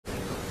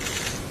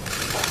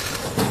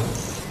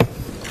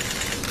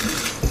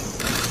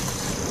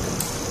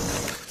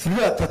We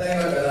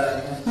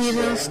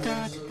will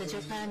start the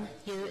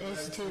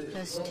Japan-U.S.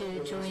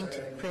 2+2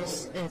 joint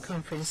press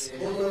conference.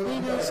 We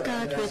will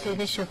start with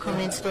initial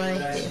comments by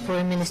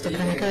Foreign Minister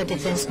Kamikawa,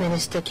 Defense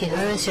Minister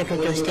Kihara,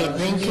 Secretary of State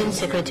Blinken,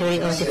 Secretary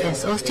of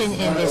Defense Austin,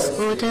 in this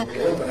order,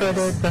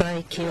 followed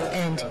by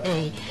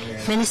Q&A.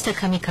 Minister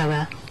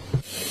Kamikawa.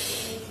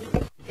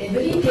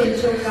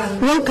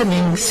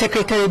 Welcoming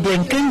Secretary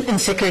Blinken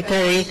and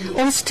Secretary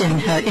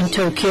Austin in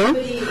Tokyo,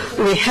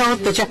 we held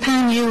the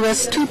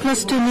Japan-U.S.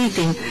 2+2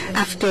 meeting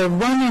after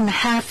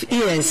 1.5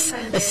 years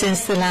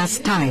since the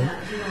last time.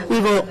 We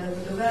were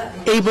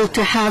able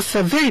to have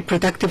a very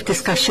productive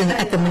discussion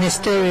at the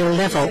ministerial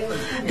level.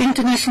 The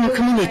international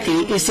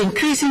community is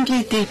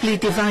increasingly deeply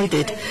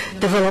divided.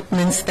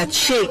 Developments that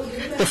shake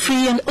the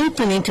free and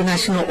open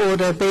international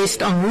order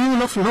based on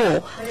rule of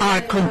law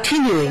are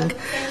continuing.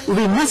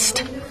 We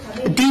must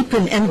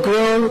deepen and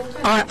grow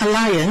our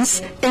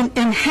alliance and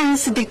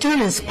enhance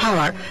deterrence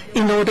power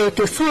in order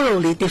to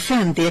thoroughly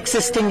defend the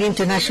existing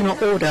international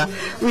order.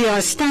 We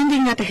are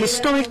standing at a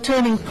historic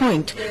turning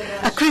point,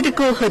 a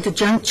critical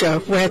juncture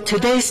where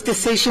today's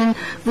decision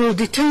will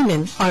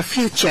determine our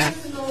future.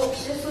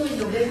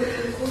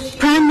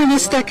 Prime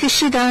Minister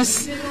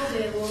Kishida's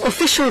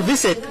official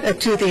visit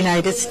to the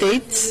United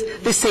States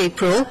this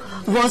April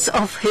was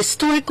of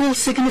historical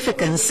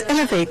significance,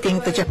 elevating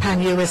the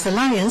Japan-U.S.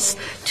 alliance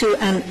to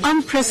an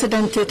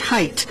unprecedented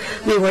height.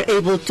 We were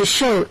able to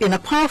show in a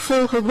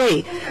powerful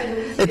way,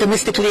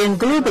 domestically and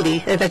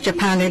globally, that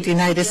Japan and the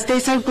United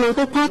States are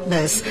global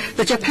partners.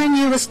 The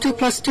Japan-U.S.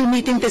 2+2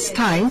 meeting this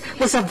time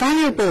was a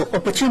valuable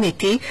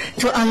opportunity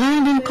to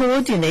align and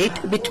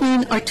coordinate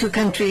between our two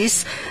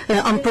countries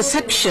on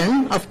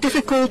perception of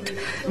difficult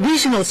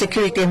regional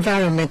security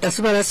environment, as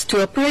well as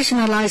to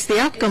operationalize the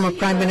outcome of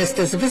Prime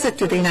Minister's visit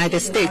to the United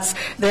States,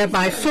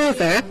 thereby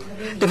further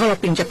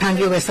developing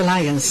Japan-U.S.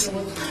 alliance.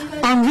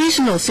 On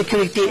regional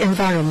security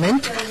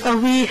environment,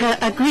 we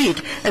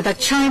agreed that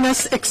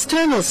China's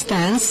external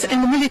stance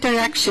and military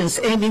actions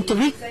aiming to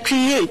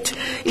recreate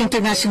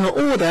international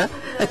order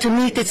to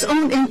meet its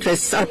own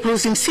interests are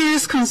posing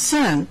serious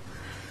concern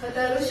for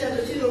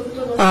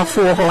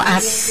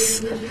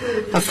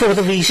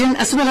the region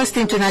as well as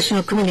the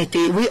international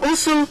community. We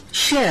also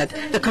shared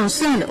the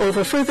concern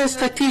over further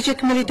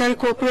strategic military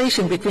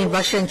cooperation between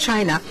Russia and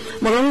China.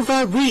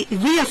 Moreover, we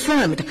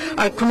reaffirmed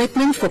our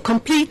commitment for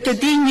complete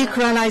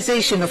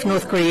denuclearization of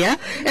North Korea,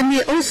 and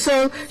we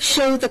also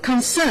showed the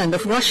concern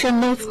of Russia and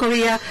North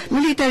Korea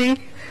military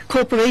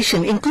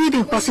cooperation,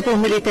 including possible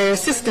military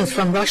assistance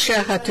from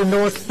Russia to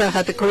North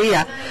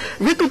Korea.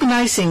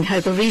 Recognizing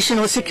the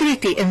regional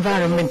security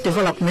environment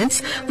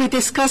developments, we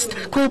discussed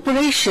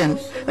cooperation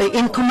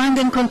in command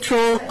and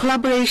control,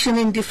 collaboration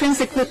in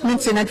defense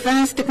equipments and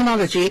advanced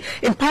technology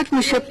in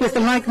partnership with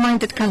the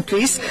like-minded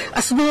countries,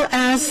 as well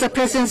as a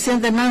presence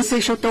in the Nansei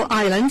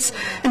Islands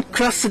and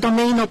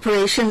cross-domain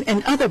operation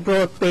and other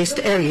broad-based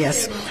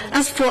areas.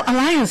 As for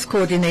alliance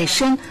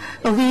coordination,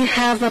 we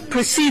have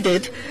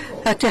proceeded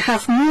to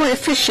have more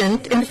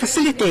efficient and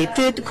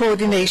facilitated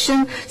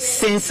coordination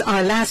since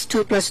our last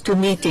 2+2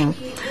 meeting.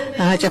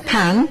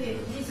 Japan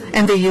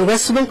and the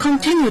U.S. will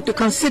continue to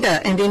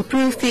consider and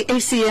improve the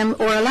ACM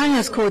or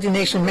alliance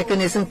coordination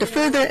mechanism to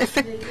further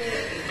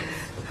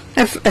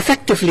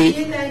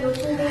effectively.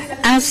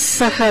 As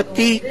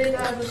the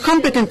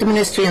competent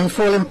Ministry on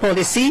Foreign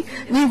Policy,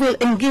 we will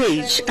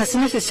engage as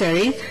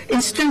necessary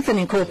in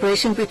strengthening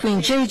cooperation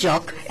between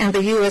JJOC and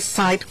the U.S.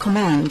 side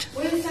command.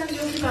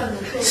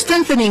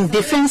 Strengthening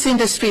defense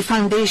industry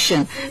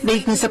foundation,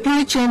 making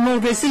supply chain more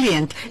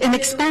resilient, and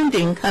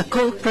expanding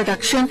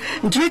co-production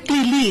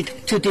directly lead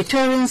to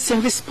deterrence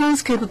and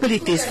response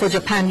capabilities for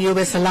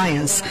Japan-U.S.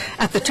 alliance.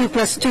 At the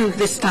 2+2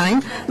 this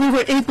time, we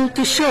were able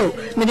to show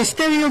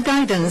ministerial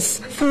guidance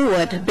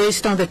forward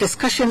based on the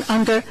discussion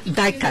under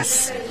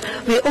DICAS.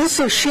 We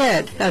also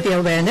shared the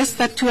awareness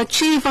that to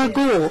achieve our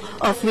goal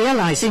of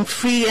realizing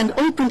free and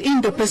open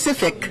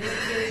Indo-Pacific,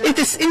 it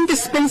is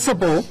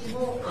indispensable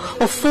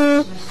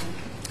for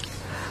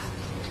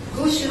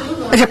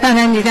Japan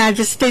and the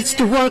United States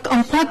to work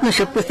on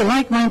partnership with the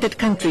like-minded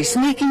countries,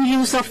 making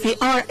use of the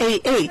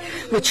RAA,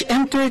 which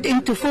entered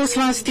into force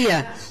last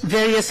year.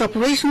 Various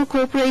operational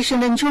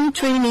cooperation and joint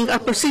training are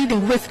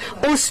proceeding with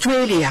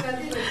Australia.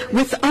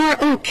 With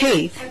ROK,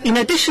 in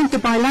addition to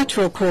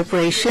bilateral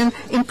cooperation,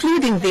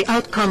 including the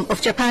outcome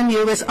of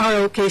Japan-U.S.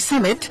 ROK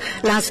Summit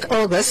last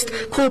August,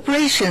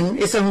 cooperation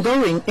is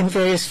ongoing in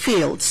various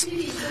fields.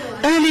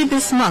 Early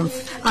this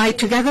month, I,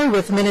 together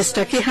with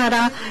Minister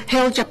Kihara,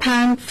 held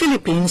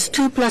Japan-Philippines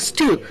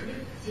 2+2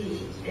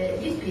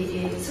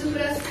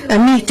 a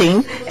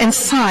meeting and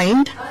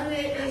signed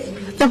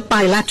the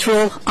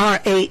bilateral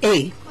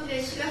RAA.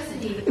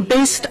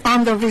 Based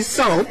on the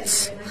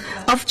results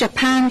of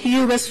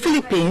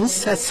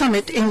Japan-U.S.-Philippines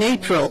summit in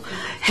April,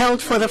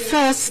 held for the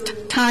first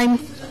time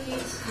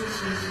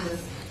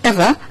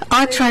ever,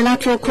 our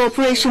trilateral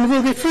cooperation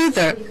will be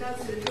further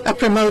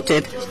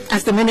promoted.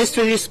 As the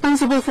ministry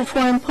responsible for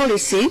foreign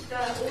policy,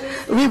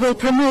 we will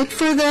promote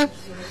further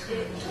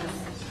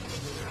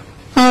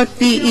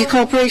the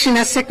cooperation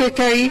as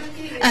Secretary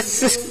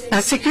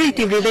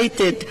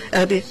security-related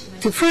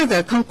to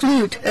further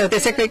conclude the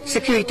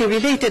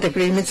security-related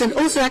agreements and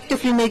also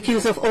actively make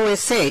use of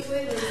OSA.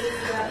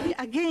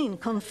 Again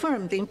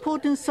confirmed the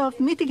importance of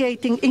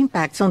mitigating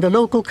impacts on the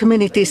local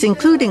communities,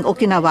 including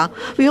Okinawa.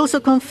 We also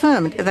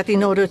confirmed that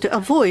in order to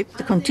avoid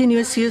the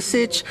continuous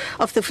usage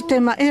of the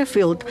Phnom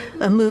airfield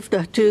moved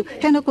to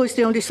Henoko is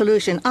the only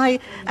solution. I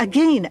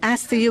again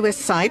asked the U.S.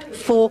 side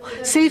for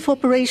safe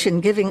operation,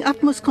 giving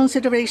utmost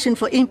consideration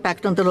for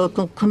impact on the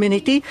local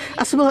community,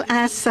 as well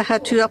as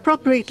to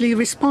appropriately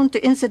respond to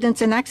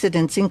incidents and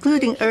accidents,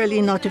 including early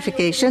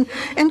notification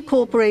and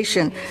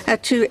cooperation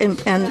to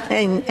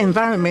an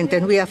environment.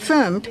 And we affirmed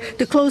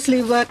to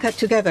closely work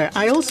together.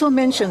 I also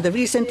mentioned the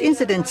recent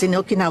incidents in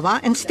Okinawa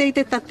and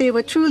stated that they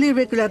were truly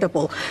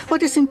regrettable.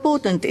 What is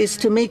important is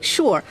to make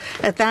sure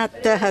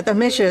that the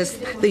measures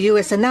the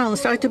U.S.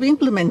 announced are to be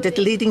implemented,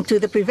 leading to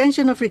the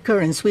prevention of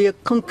recurrence. We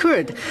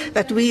concurred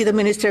that we, the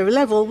ministerial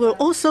level, will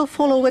also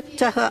follow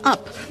it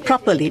up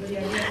properly.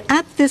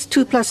 At this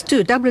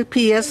 2+2,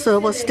 WPS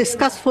was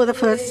discussed for the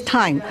first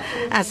time.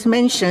 As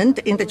mentioned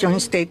in the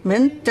joint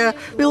statement,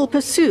 we will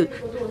pursue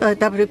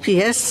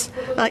WPS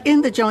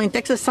in the joint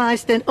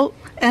exercise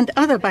and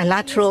other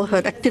bilateral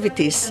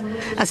activities.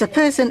 As a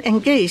person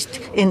engaged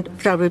in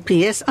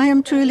WPS, I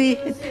am truly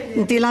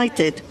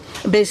delighted.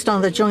 Based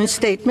on the joint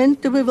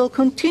statement, we will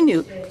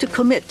continue to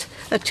commit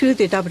to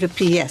the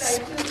WPS.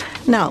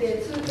 Now,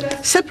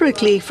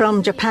 separately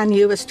from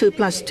Japan-U.S.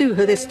 2+2,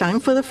 this time,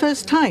 for the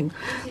first time,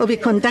 we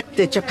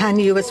conducted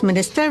Japan-U.S.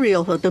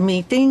 Ministerial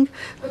Meeting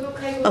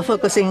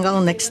focusing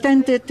on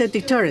extended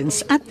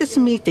deterrence. At this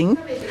meeting,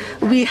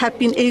 we have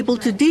been able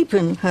to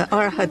deepen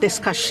our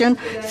discussion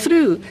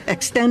through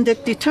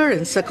extended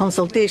deterrence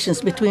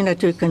consultations between the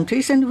two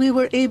countries, and we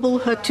were able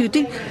to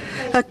deepen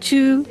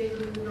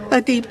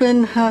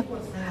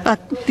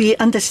the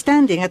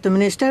understanding at the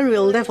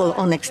ministerial level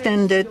on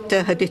extended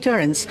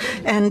deterrence,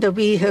 and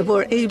we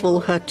were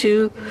able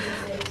to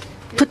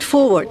put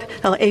forward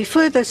a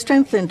further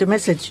strengthened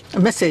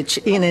message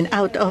in and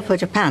out of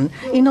Japan.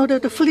 In order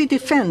to fully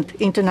defend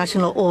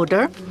international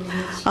order,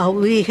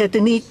 we had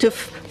the need to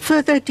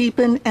further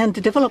deepen and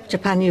develop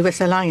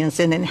Japan-U.S. alliance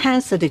and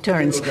enhance the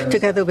deterrence.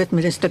 Together with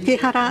Minister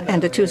Kihara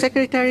and the two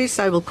secretaries,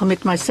 I will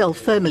commit myself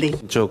firmly.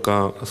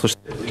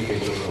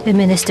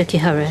 Minister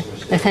Kihara,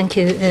 thank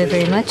you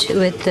very much.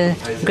 With the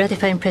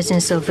gratifying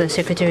presence of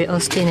Secretary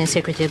Austin and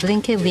Secretary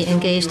Blinken, we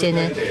engaged in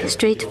a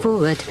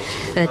straightforward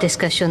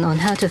discussion on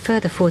how to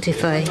further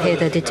fortify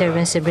the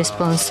deterrence and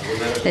response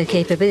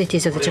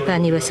capabilities of the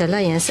Japan-U.S.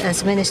 alliance.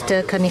 As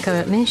Minister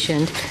Kamikawa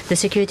mentioned, the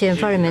security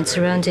environment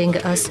surrounding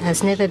us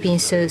has never been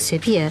so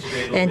severe,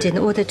 and in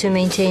order to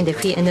maintain the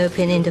free and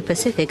open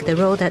Indo-Pacific, the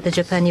role that the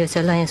Japan-U.S.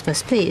 alliance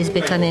must play is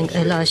becoming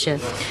larger.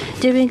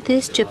 During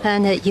this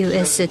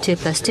Japan-U.S.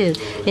 2+2,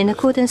 in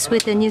accordance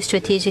with the new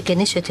strategic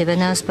initiative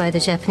announced by the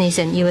Japanese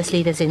and U.S.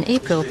 leaders in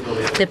April,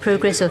 the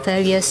progress of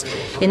various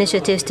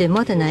initiatives to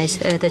modernize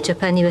the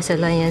Japan-U.S.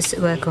 alliance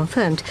were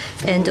confirmed,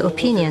 and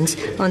opinions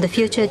on the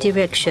future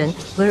direction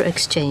were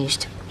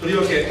exchanged.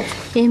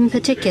 In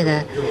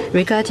particular,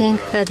 regarding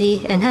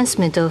the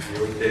enhancement of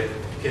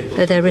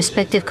the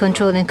respective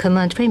control and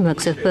command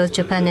frameworks of both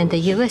Japan and the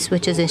U.S.,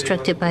 which is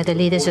instructed by the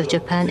leaders of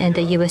Japan and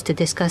the U.S. to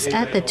discuss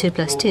at the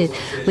 2+2,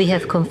 we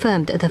have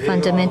confirmed the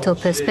fundamental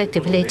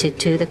perspective related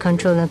to the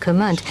control and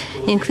command,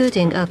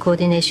 including a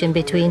coordination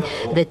between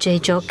the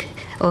JJOC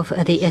of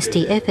the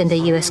SDF and the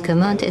U.S.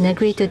 command, and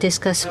agreed to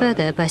discuss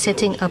further by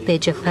setting up a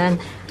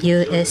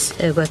Japan-U.S.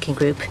 working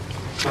group.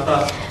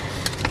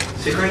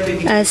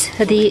 As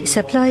the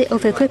supply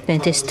of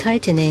equipment is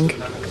tightening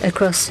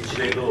across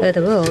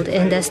the world,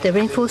 and as the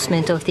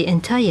reinforcement of the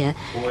entire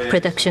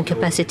production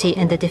capacity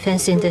and the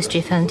defense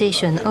industry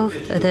foundation of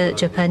the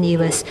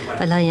Japan-U.S.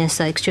 alliance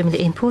are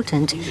extremely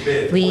important,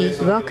 we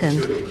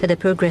welcomed the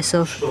progress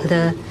of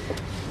the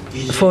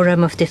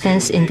Forum of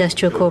Defense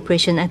Industrial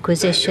Cooperation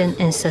Acquisition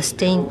and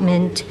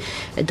Sustainment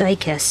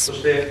DICAS.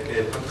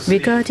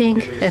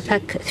 Regarding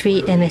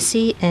PAC-3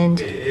 MSC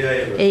and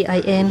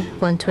AIM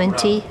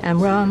 120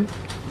 AMRAAM,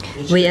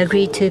 we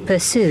agreed to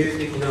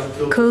pursue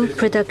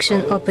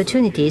co-production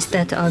opportunities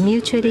that are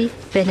mutually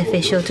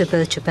beneficial to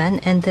both Japan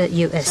and the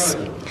U.S.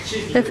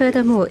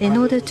 Furthermore, in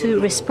order to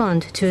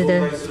respond to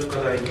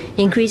the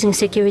increasing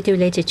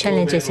security-related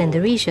challenges in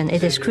the region,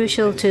 it is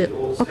crucial to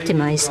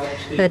optimize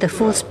the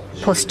force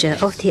posture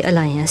of the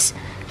alliance.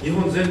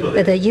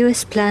 The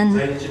U.S. plan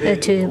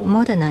to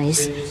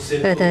modernize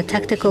the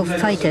tactical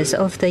fighters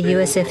of the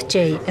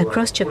USFJ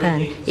across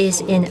Japan is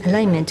in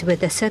alignment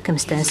with the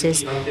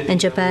circumstances, and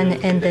Japan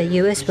and the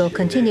U.S. will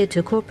continue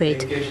to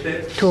cooperate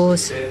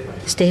towards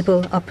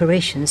stable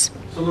operations.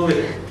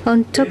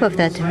 On top of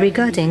that,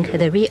 regarding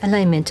the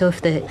realignment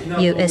of the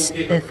U.S.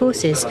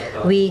 forces,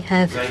 we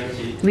have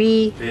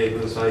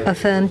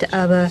reaffirmed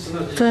our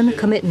firm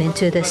commitment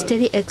to the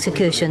steady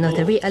execution of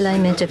the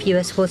realignment of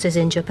U.S. forces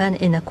in Japan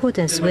in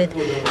accordance with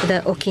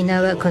the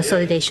Okinawa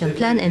Consolidation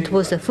Plan and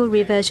towards the full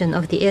reversion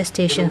of the air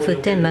station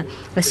Phnom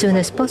as soon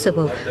as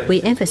possible.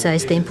 We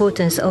emphasized the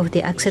importance of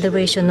the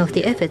acceleration of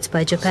the efforts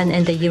by Japan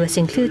and the U.S.,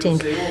 including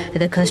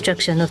the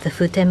construction of the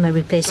Phnom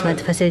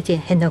replacement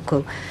facility in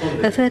Yoko.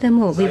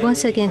 Furthermore, we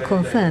once again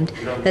confirmed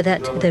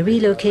that the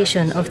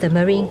relocation of the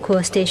Marine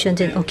Corps stationed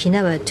in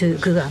Okinawa to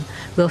Guam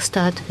will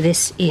start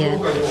this year.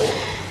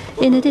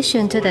 In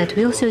addition to that,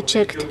 we also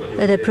checked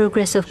the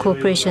progress of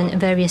cooperation in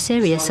various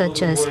areas,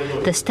 such as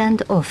the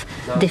standoff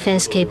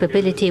defense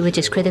capability, which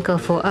is critical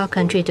for our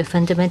country to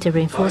fundamentally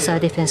reinforce our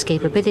defense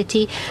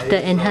capability,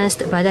 the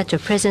enhanced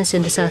bilateral presence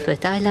in the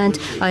Southwest Island,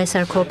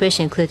 ISR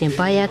cooperation including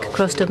BIAC,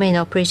 cross-domain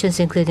operations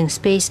including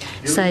space,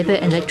 cyber,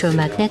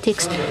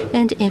 electromagnetics,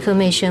 and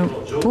information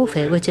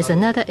warfare, which is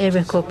another area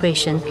of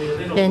cooperation,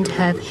 and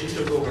have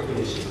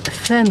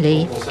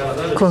firmly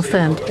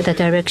confirmed the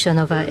direction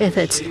of our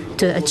efforts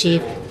to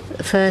achieve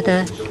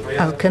further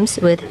outcomes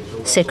with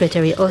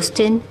Secretary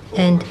Austin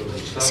and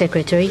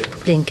Secretary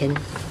Blinken.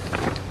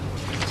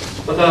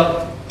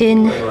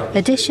 In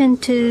addition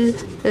to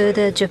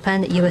the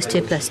Japan-US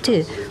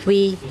 2+2,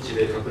 we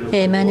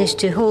managed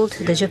to hold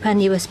the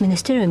Japan-US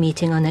Ministerial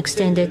Meeting on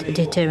extended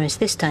deterrence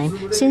this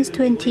time. Since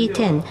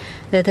 2010,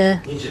 the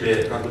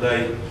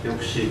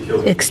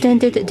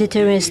Extended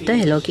Deterrence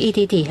Dialogue,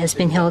 EDD, has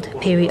been held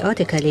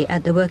periodically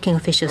at the working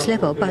officials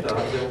level, but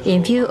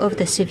in view of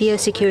the severe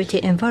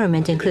security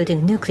environment,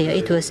 including nuclear,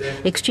 it was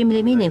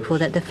extremely meaningful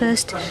that the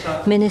first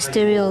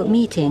ministerial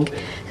meeting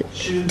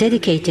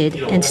dedicated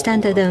and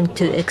standalone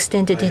to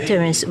extended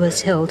deterrence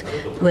was held,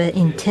 where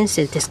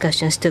intensive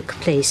discussions took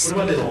place.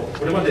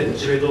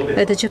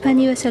 The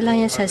Japan-US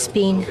alliance has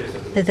been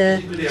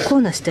the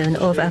cornerstone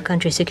of our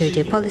country's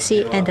security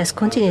policy and has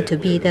continued to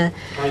be the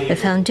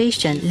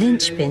foundation,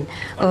 linchpin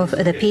of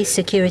the peace,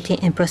 security,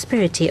 and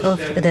prosperity of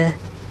the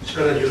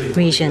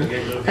region,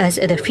 as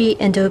the free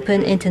and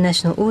open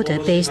international order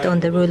based on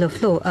the rule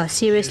of law are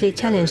seriously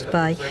challenged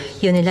by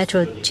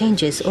unilateral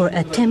changes or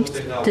attempts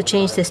to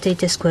change the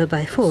status quo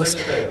by force,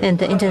 and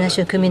the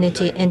international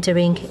community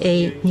entering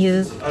a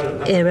new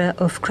era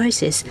of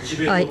crisis.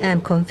 I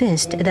am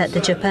convinced that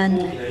the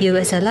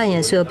Japan-US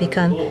alliance will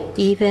become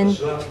even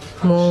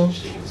more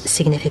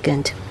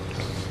significant.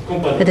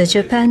 The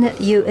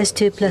Japan-US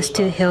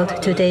 2+2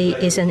 held today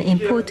is an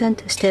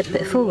important step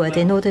forward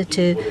in order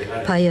to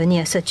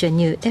pioneer such a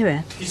new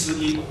era.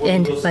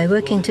 And by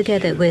working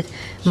together with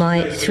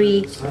my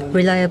three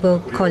reliable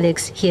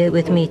colleagues here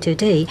with me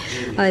today,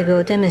 I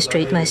will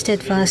demonstrate my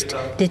steadfast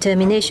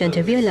determination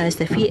to realize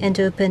the free and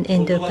open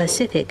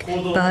Indo-Pacific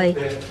by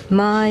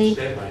my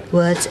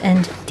words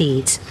and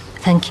deeds.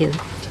 Thank you.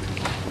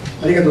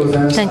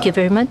 Thank you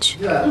very much.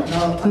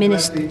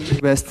 Minister.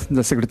 Request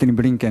the Secretary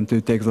Blinken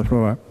to take the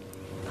floor.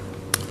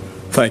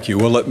 Thank you.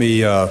 Well, let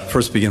me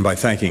first begin by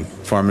thanking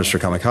Foreign Minister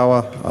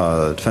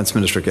Kamikawa, Defense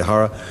Minister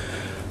Kihara,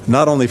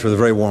 not only for the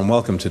very warm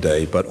welcome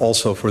today, but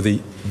also for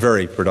the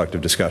very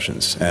productive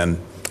discussions. And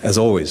as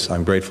always,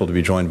 I'm grateful to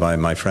be joined by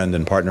my friend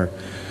and partner,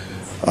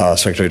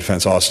 Secretary of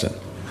Defense Austin.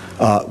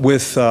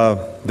 With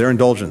their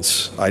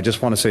indulgence, I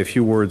just want to say a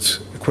few words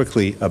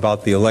quickly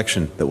about the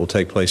election that will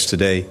take place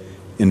today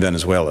in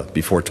Venezuela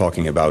before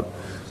talking about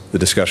the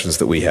discussions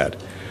that we had.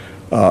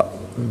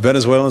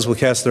 Venezuelans will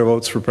cast their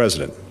votes for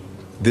president.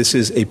 This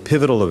is a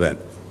pivotal event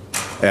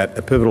at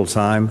a pivotal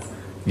time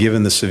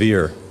given the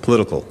severe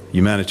political,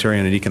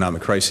 humanitarian, and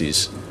economic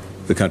crises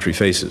the country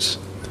faces.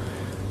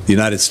 The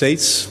United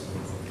States,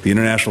 the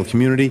international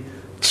community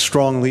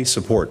strongly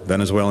support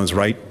Venezuelans'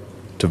 right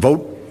to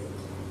vote,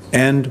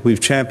 and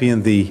we've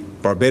championed the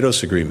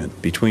Barbados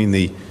Agreement between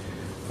the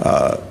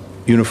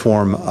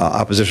Uniform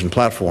Opposition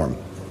Platform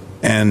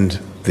and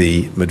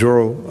the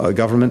Maduro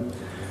government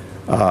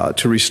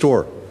to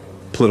restore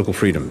political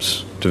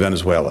freedoms to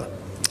Venezuela,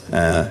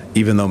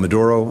 even though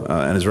Maduro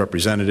and his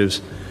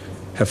representatives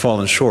have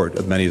fallen short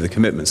of many of the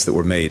commitments that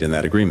were made in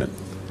that agreement.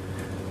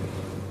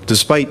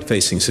 Despite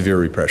facing severe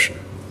repression,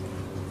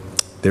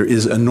 there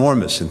is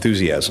enormous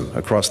enthusiasm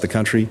across the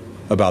country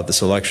about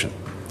this election.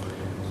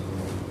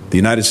 The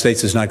United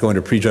States is not going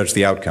to prejudge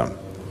the outcome.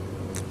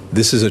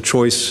 This is a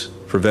choice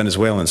for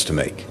Venezuelans to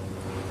make.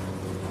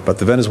 But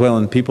the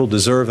Venezuelan people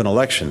deserve an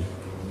election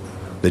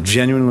that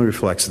genuinely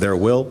reflects their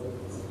will,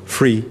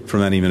 free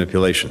from any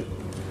manipulation.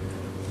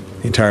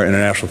 The entire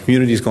international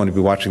community is going to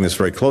be watching this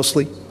very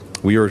closely.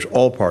 We urge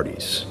all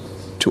parties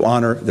to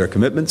honor their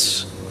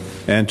commitments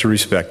and to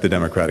respect the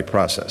democratic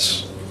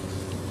process.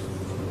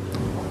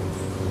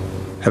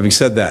 Having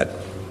said that,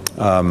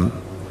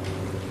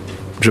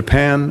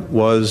 Japan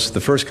was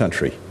the first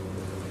country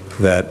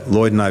that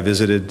Lloyd and I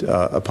visited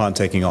upon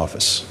taking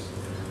office.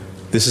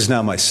 This is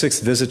now my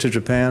 6th visit to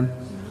Japan,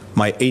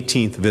 my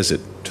 18th visit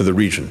to the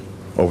region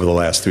over the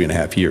last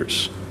 3.5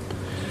 years.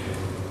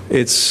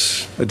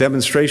 It's a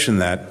demonstration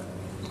that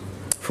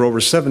for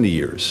over 70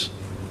 years,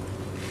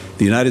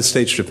 the United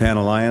States-Japan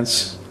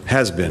alliance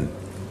has been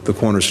the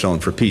cornerstone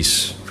for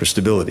peace, for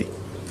stability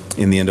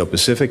in the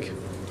Indo-Pacific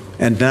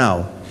and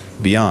now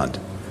beyond.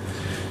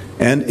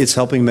 And it's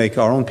helping make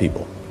our own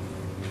people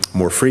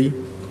more free,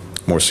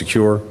 more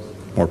secure,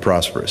 more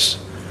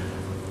prosperous.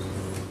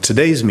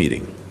 Today's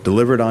meeting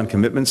delivered on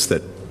commitments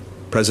that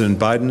President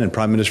Biden and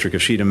Prime Minister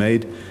Kishida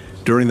made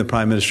during the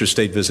Prime Minister's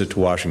state visit to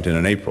Washington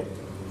in April,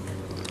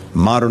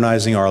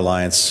 modernizing our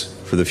alliance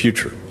for the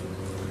future.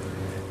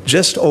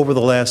 Just over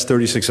the last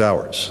 36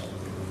 hours,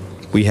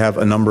 we have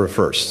a number of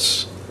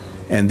firsts,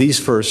 and these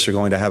firsts are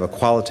going to have a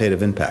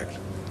qualitative impact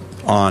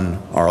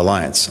on our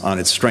alliance, on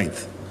its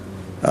strength,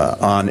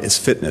 on its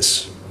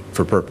fitness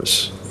for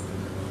purpose.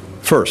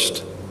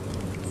 First,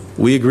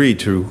 we agreed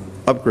to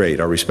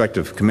upgrade our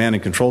respective command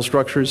and control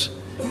structures,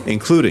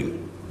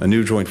 including a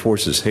new Joint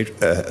Forces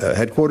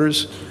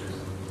headquarters,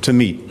 to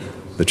meet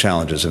the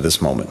challenges of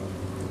this moment.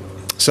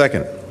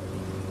 Second,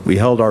 we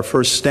held our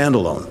first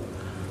standalone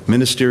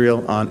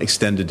ministerial on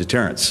extended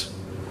deterrence,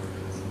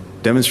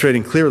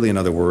 demonstrating clearly, in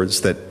other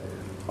words, that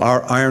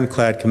our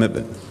ironclad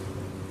commitment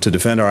to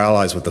defend our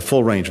allies with the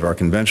full range of our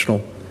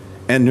conventional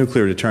and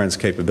nuclear deterrence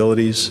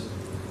capabilities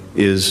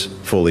is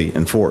fully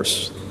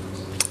enforced.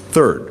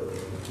 Third,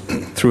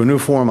 through a new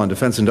forum on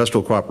defense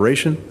industrial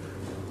cooperation,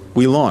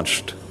 we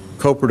launched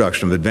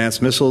co-production of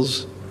advanced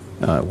missiles.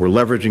 We're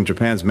leveraging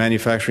Japan's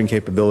manufacturing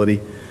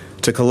capability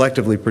to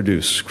collectively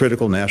produce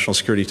critical national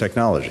security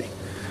technology.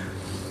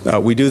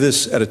 We do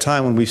this at a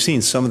time when we've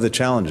seen some of the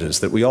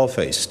challenges that we all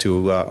face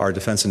to our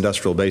defense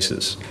industrial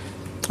bases.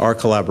 Our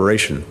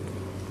collaboration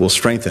will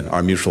strengthen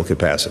our mutual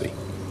capacity.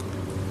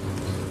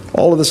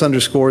 All of this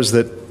underscores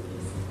that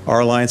our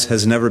alliance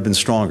has never been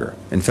stronger.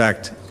 In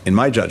fact, in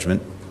my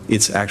judgment,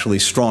 it's actually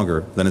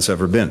stronger than it's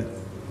ever been.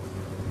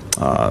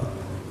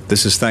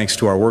 This is thanks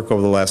to our work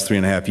over the last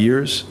 3.5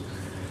 years,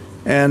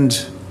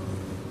 and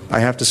I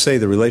have to say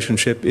the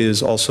relationship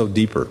is also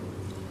deeper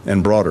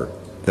and broader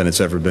than it's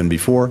ever been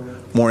before,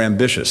 more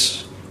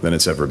ambitious than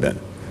it's ever been.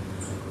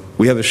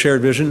 We have a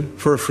shared vision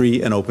for a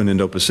free and open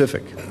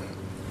Indo-Pacific.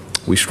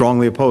 We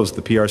strongly oppose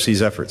the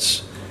PRC's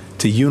efforts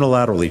to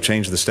unilaterally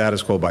change the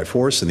status quo by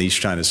force in the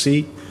East China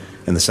Sea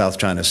and the South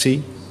China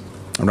Sea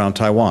around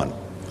Taiwan.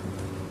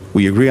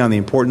 We agree on the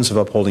importance of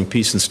upholding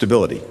peace and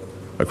stability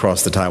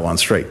across the Taiwan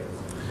Strait.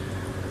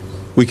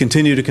 We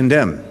continue to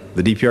condemn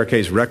the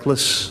DPRK's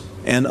reckless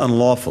and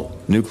unlawful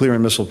nuclear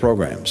and missile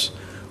programs.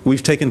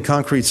 We've taken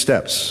concrete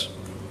steps,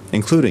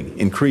 including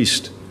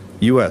increased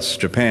U.S.,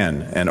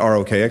 Japan, and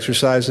ROK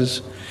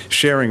exercises,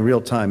 sharing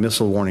real-time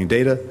missile warning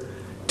data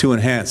to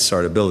enhance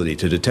our ability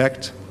to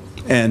detect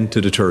and to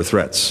deter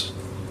threats.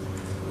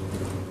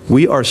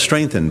 We are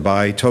strengthened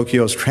by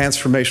Tokyo's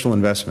transformational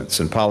investments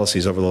and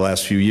policies over the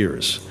last few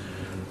years,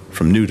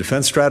 from new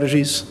defense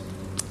strategies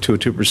to a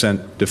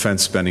 2%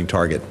 defense spending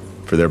target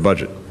for their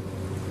budget.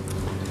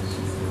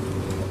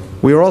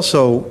 We are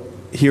also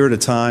here at a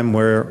time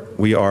where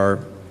we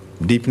are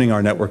deepening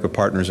our network of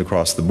partners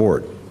across the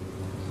board.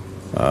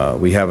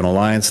 We have an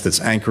alliance that's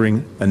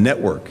anchoring a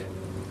network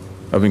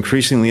of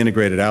increasingly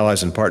integrated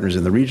allies and partners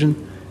in the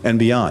region and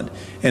beyond,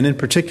 and in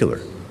particular,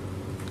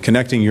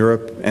 connecting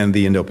Europe and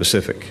the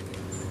Indo-Pacific.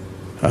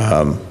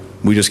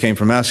 We just came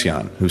from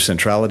ASEAN, whose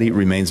centrality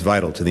remains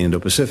vital to the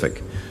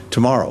Indo-Pacific.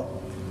 Tomorrow,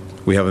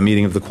 we have a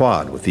meeting of the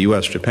Quad with the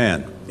U.S.,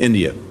 Japan,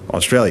 India,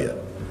 Australia.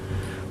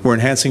 We're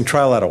enhancing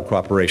trilateral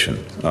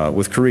cooperation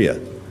with Korea,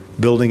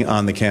 building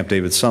on the Camp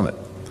David Summit.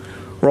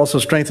 We're also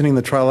strengthening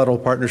the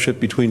trilateral partnership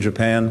between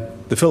Japan,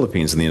 the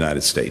Philippines, and the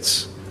United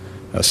States.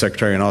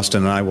 Secretary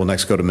Austin and I will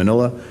next go to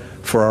Manila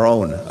for our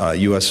own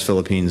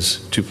U.S.-Philippines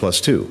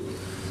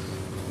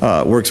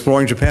 2+2. We're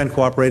exploring Japan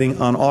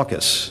cooperating on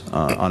AUKUS,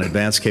 on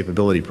advanced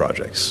capability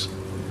projects.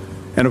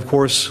 And of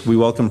course, we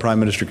welcome Prime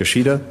Minister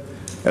Kishida,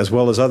 as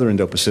well as other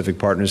Indo-Pacific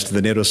partners, to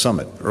the NATO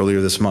summit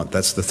earlier this month.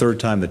 That's the third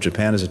time that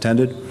Japan has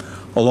attended,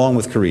 along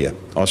with Korea,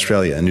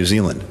 Australia, and New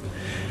Zealand.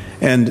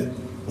 And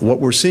what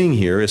we're seeing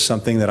here is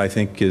something that I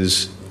think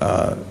is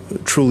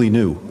truly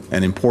new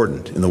and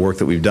important in the work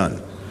that we've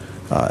done.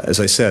 As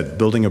I said,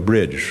 building a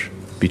bridge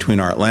between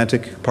our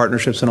Atlantic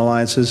partnerships and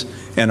alliances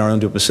and our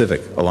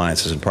Indo-Pacific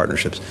alliances and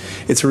partnerships.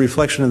 It's a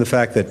reflection of the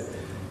fact that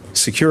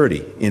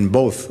security in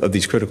both of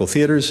these critical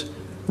theaters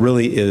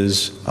really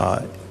is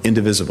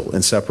indivisible,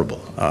 inseparable.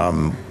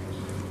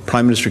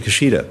 Prime Minister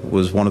Kishida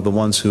was one of the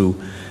ones who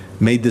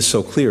made this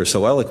so clear,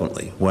 so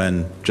eloquently,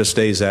 when just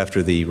days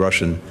after the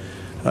Russian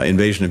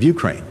invasion of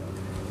Ukraine,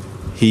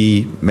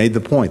 he made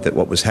the point that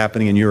what was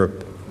happening in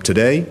Europe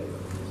today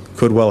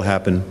could well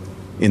happen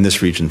in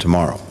this region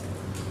tomorrow.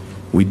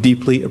 We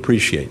deeply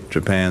appreciate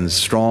Japan's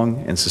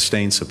strong and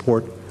sustained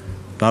support,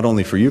 not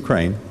only for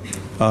Ukraine,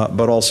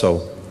 but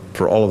also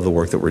for all of the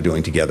work that we're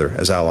doing together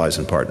as allies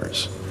and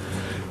partners.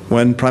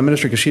 When Prime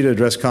Minister Kishida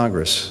addressed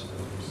Congress,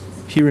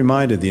 he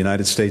reminded us, that the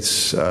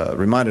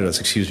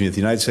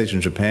United States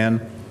and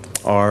Japan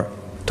are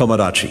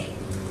tomodachi,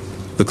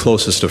 the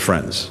closest of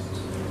friends.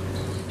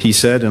 He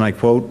said, and I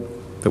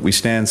quote, that we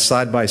stand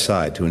side by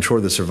side to ensure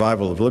the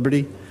survival of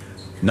liberty,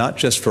 not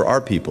just for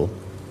our people,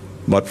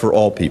 but for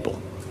all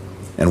people.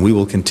 And we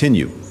will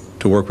continue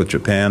to work with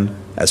Japan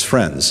as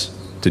friends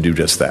to do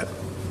just that.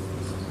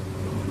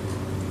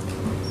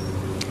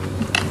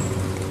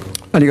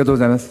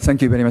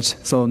 Thank you very much.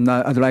 So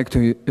now I'd like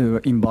to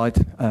invite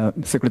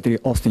Secretary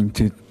Austin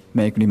to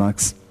make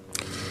remarks.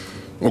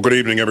 Well, good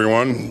evening,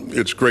 everyone.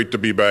 It's great to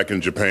be back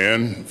in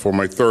Japan for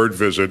my third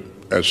visit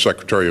as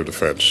Secretary of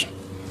Defense.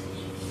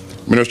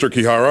 Minister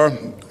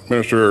Kihara,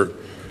 Minister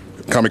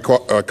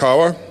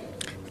Kamikawa,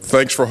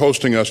 thanks for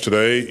hosting us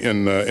today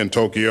in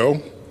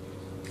Tokyo.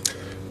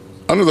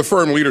 Under the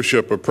firm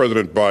leadership of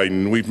President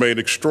Biden, we've made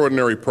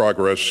extraordinary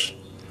progress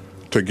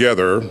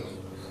together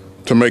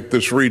to make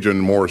this region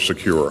more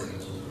secure.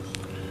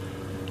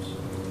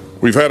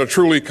 We've had a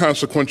truly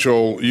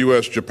consequential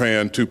U.S.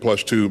 Japan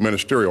 2+2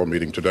 ministerial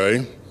meeting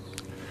today,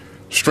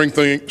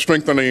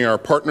 strengthening our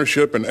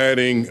partnership and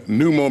adding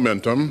new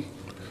momentum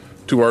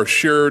to our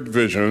shared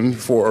vision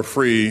for a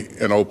free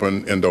and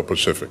open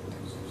Indo-Pacific.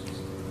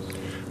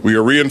 We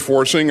are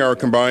reinforcing our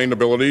combined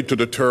ability to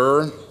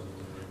deter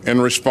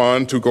and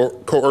respond to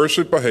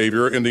coercive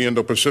behavior in the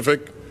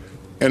Indo-Pacific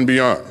and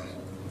beyond.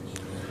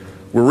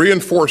 We're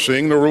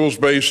reinforcing the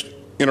rules-based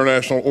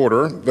international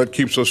order that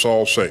keeps us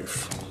all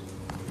safe.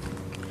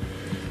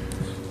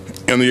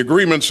 And the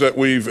agreements that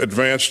we've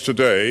advanced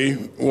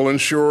today will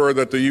ensure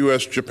that the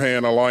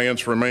U.S.-Japan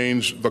alliance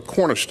remains the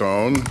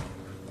cornerstone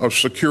of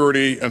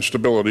security and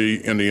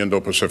stability in the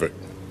Indo-Pacific.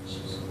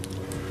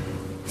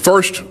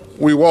 First,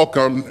 we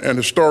welcome an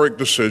historic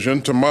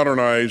decision to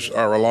modernize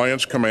our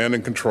alliance command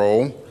and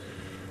control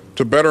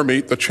to better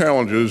meet the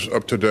challenges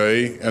of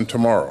today and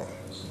tomorrow.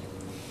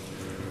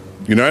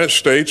 The United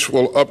States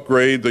will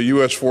upgrade the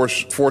U.S.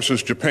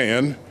 Forces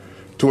Japan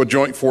to a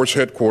joint force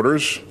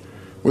headquarters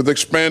with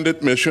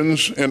expanded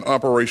missions and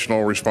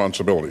operational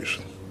responsibilities.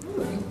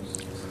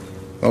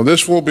 Now,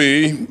 this will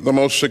be the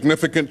most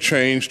significant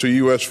change to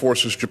U.S.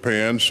 Forces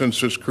Japan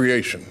since its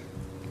creation,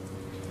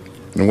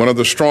 and one of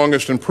the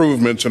strongest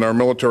improvements in our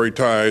military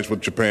ties with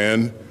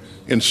Japan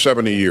in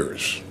 70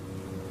 years.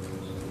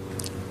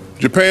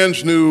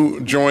 Japan's new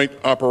Joint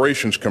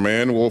Operations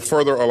Command will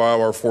further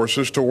allow our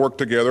forces to work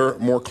together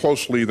more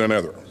closely than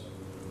ever.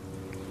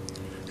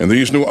 And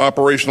these new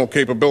operational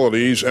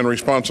capabilities and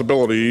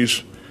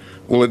responsibilities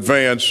will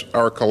advance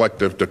our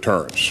collective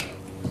deterrence.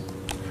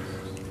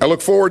 I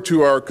look forward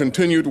to our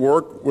continued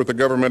work with the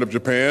government of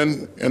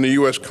Japan and the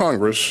U.S.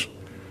 Congress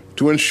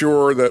to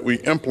ensure that we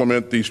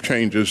implement these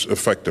changes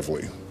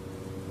effectively.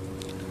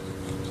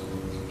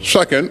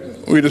 Second,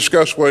 we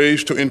discuss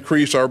ways to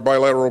increase our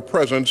bilateral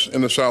presence in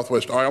the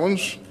Southwest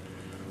Islands,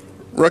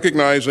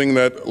 recognizing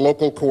that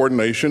local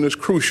coordination is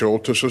crucial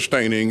to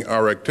sustaining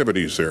our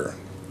activities there.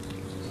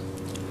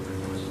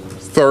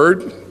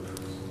 Third,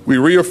 we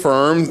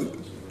reaffirm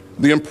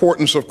the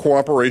importance of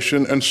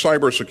cooperation and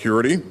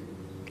cybersecurity,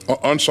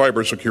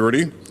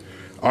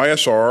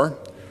 ISR,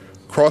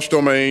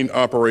 cross-domain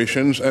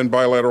operations, and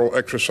bilateral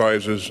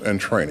exercises and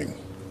training.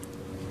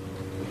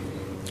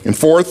 And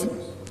fourth,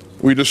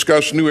 we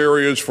discuss new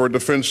areas for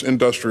defense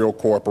industrial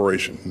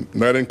cooperation.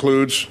 And that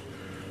includes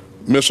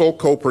missile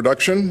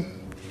co-production,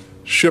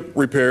 ship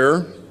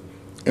repair,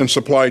 and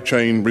supply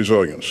chain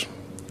resilience.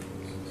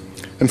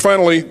 And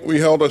finally, we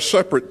held a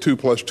separate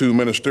 2+2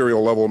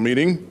 ministerial level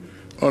meeting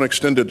on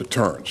extended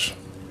deterrence.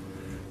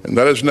 And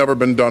that has never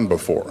been done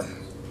before.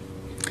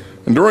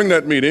 And during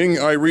that meeting,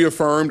 I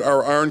reaffirmed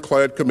our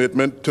ironclad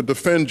commitment to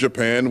defend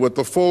Japan with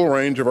the full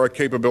range of our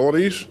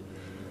capabilities,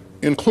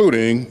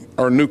 including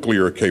our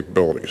nuclear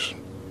capabilities.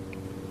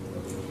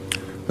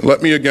 And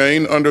let me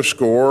again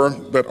underscore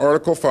that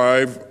Article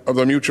 5 of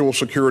the Mutual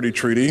Security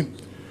Treaty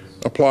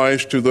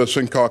applies to the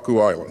Senkaku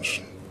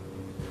Islands.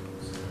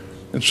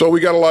 And so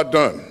we got a lot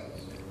done.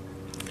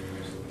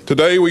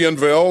 Today we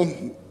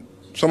unveil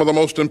some of the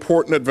most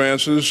important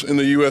advances in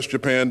the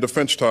U.S.-Japan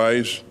defense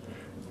ties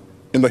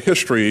in the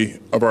history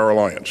of our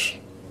alliance.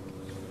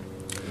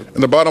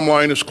 And the bottom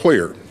line is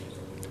clear.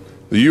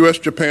 The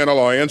U.S.-Japan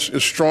alliance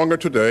is stronger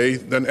today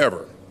than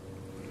ever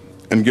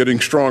and getting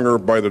stronger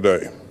by the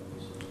day.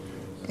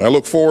 I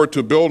look forward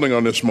to building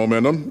on this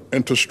momentum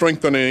and to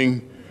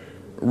strengthening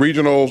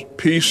regional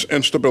peace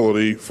and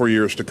stability for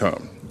years to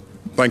come.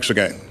 Thanks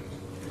again.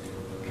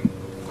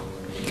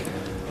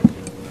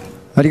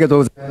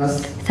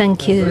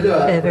 Thank you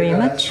very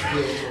much.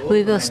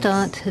 We will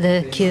start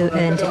the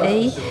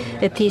Q&A.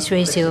 Please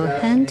raise your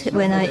hand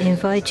when I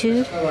invite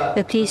you.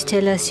 Please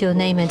tell us your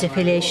name and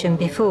affiliation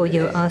before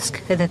you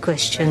ask the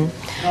question.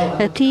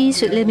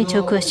 Please limit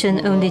your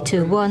question only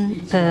to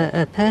one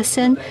per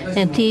person,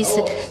 and please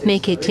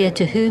make it clear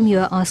to whom you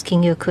are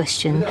asking your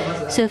question.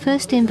 So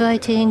first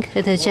inviting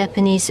the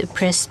Japanese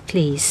press,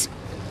 please.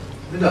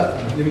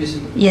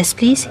 Yes,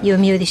 please.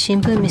 Yomiuri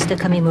Shimbun, Mr.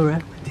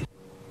 Kamimura.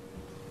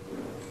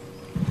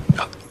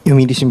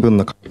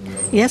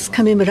 Yes,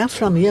 Kamimura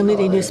from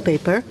Yomiuri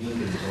newspaper.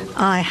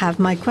 I have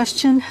my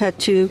question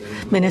to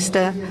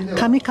Minister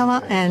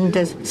Kamikawa and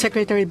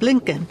Secretary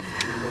Blinken.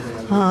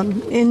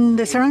 In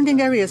the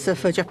surrounding areas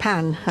of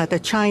Japan,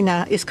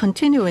 China is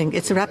continuing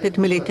its rapid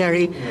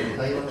military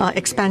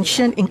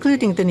expansion,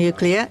 including the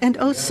nuclear, and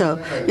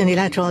also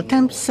unilateral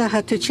attempts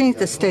to change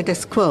the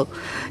status quo.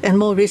 And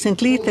more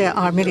recently, there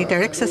are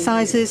military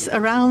exercises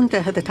around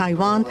the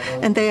Taiwan,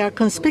 and they are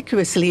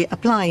conspicuously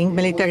applying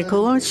military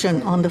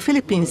coercion on the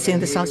Philippines in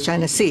the South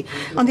China Sea.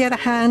 On the other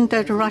hand,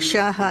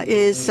 Russia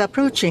is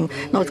approaching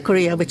North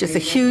Korea, which is a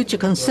huge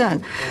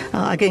concern.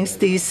 Against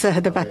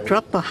the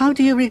backdrop, how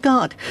do you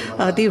regard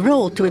the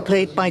role to be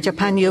played by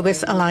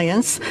Japan-U.S.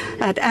 alliance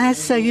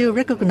as you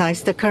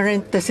recognize the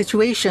current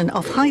situation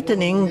of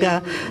heightening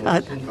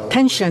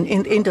tension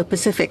in the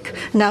Indo-Pacific?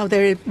 Now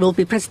there will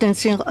be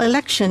presidential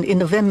election in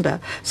November.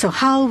 So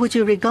how would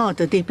you regard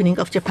the deepening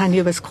of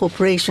Japan-U.S.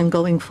 cooperation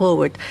going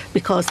forward,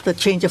 because the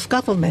change of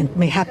government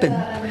may happen?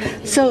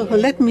 So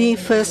let me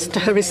first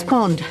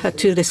respond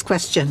to this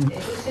question.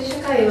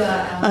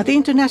 The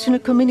international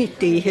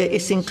community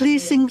is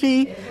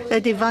increasingly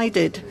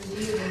divided.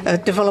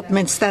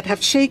 Developments that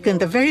have shaken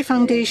the very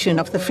foundation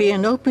of the free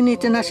and open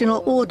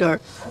international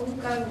order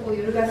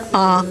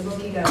are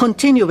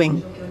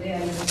continuing.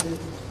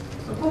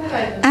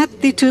 At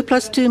the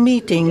 2+2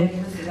 meeting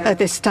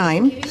this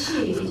time,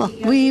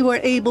 we were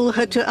able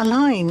to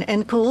align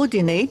and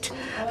coordinate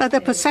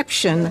the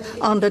perception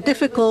on the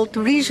difficult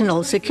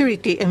regional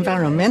security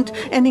environment,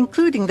 and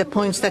including the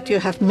points that you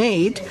have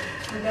made,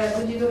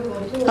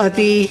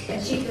 the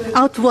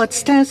outward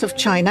stance of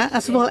China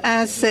as well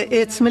as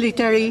its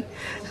military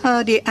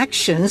the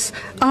actions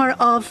are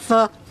of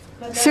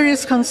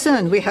serious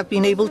concern. We have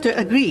been able to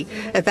agree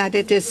that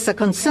it is a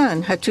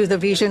concern to the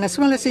region as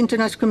well as the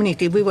international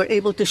community. We were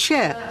able to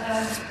share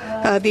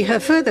the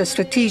further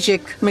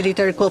strategic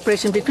military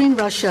cooperation between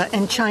Russia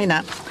and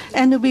China,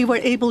 and we were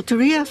able to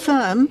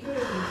reaffirm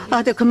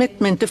the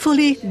commitment to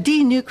fully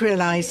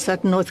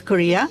denuclearize North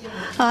Korea.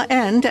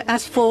 And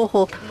as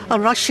for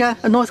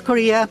Russia-North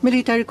Korea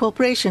military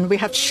cooperation, we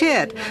have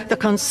shared the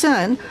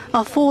concern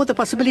for the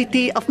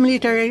possibility of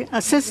military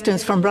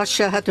assistance from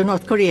Russia to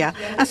North Korea,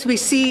 as we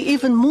see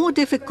even more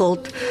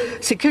difficult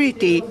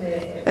security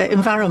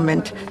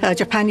environment.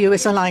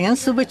 Japan-U.S.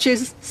 alliance, which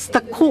is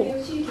the core,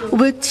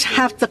 which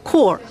have the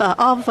core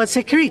of a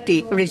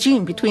security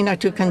regime between our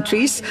two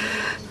countries,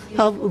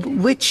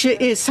 which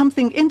is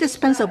something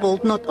indispensable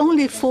not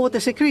only for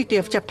the security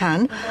of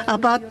Japan,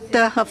 but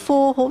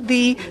for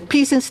the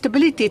peace and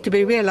stability to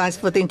be realized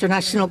for the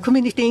international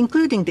community,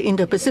 including the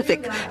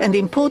Indo-Pacific. And the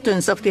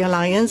importance of the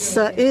alliance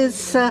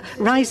is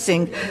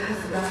rising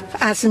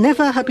as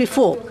never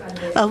before.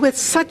 With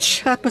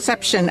such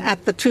perception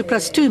at the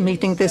 2+2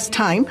 meeting this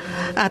time,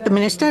 at the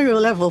ministerial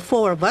level,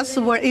 four of us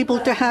were able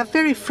to have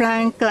very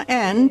frank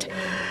and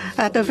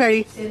a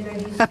very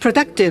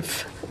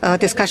productive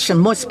discussion,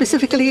 more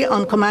specifically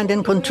on command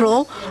and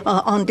control,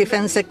 on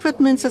defense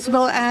equipments, as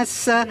well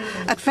as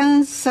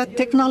advanced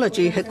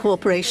technology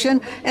cooperation,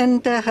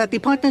 and the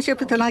partnership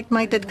with the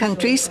like-minded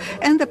countries,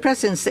 and the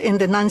presence in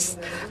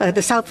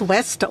the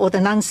southwest or the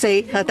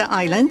Nansei the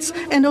islands,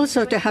 and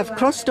also to have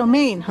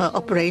cross-domain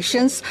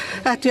operations,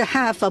 to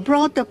have a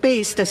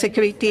broad-based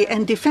security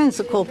and defense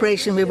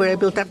cooperation. We were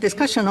able to have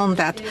discussion on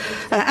that.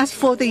 As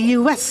for the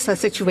U.S.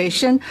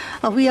 situation,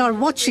 we are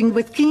watching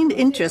with keen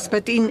interest,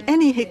 but in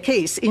any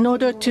case, in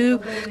order to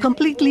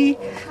completely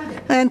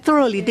and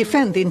thoroughly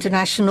defend the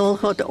international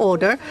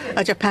order,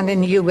 Japan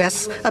and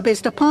U.S.,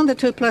 based upon the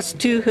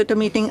 2+2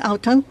 meeting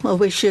outcome,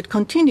 we should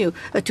continue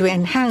to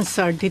enhance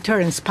our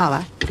deterrence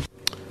power.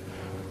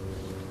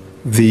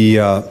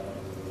 The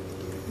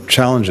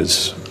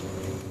challenges,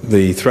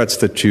 the threats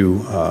that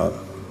you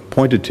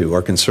pointed to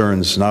are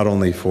concerns not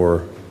only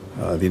for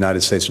the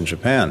United States and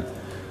Japan,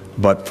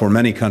 but for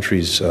many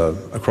countries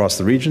across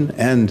the region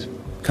and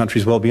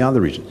countries well beyond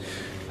the region.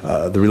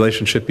 The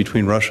relationship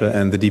between Russia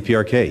and the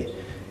DPRK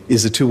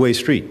is a two-way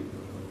street,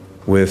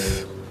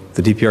 with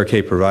the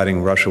DPRK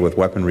providing Russia with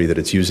weaponry that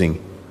it's using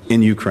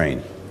in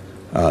Ukraine,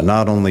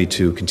 not only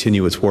to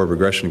continue its war of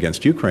aggression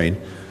against Ukraine,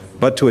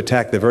 but to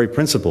attack the very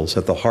principles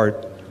at the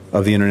heart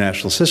of the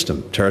international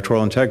system: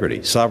 territorial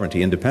integrity,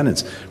 sovereignty,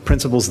 independence,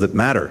 principles that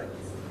matter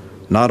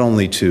not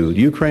only to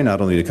Ukraine,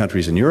 not only to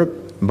countries in Europe,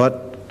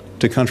 but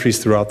to countries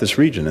throughout this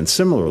region. And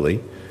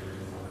similarly,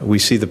 we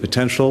see the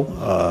potential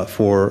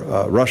for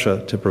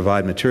Russia to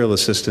provide material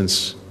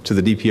assistance to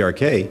the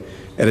DPRK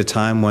at a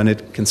time when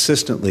it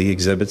consistently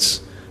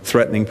exhibits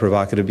threatening,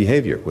 provocative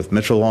behavior, with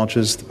missile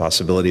launches, the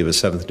possibility of a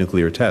seventh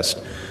nuclear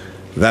test.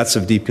 That's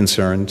of deep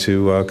concern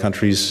to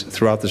countries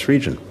throughout this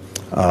region.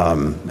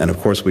 And of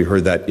course, we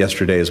heard that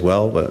yesterday as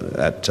well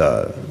at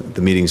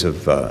the meetings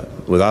with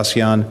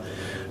ASEAN,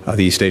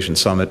 the East Asian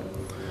Summit,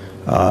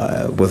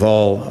 with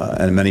all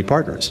and many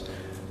partners.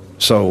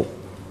 So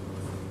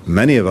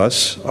many of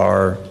us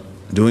are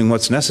doing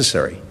what's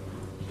necessary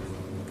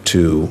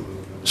to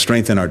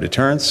strengthen our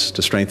deterrence,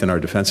 to strengthen our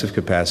defensive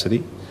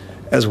capacity,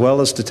 as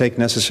well as to take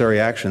necessary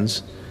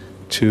actions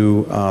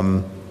to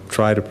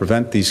try to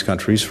prevent these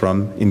countries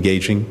from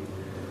engaging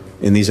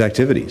in these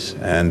activities.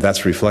 And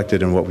that's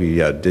reflected in what we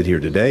did here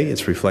today.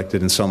 It's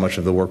reflected in so much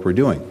of the work we're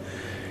doing.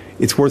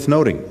 It's worth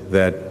noting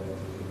that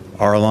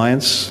Our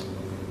alliance,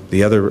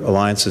 the other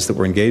alliances that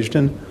we're engaged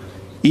in,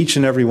 each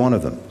and every one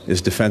of them is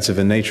defensive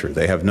in nature.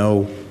 They have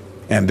no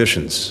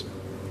ambitions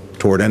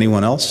toward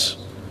anyone else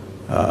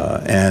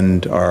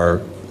and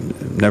are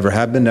never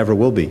have been, never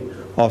will be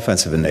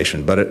offensive in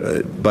nature.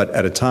 But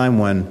at a time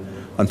when,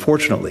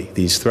 unfortunately,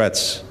 these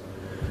threats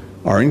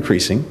are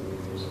increasing,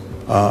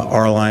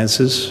 our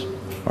alliances,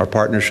 our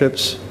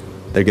partnerships,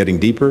 they're getting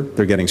deeper,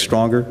 they're getting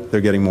stronger,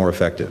 they're getting more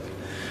effective.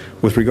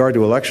 With regard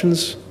to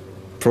elections,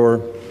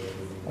 for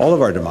all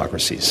of our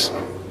democracies,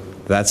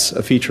 that's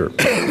a feature.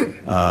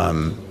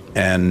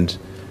 And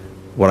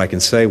what I can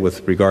say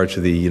with regard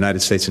to the United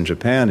States and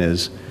Japan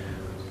is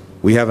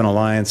we have an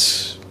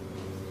alliance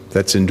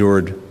that's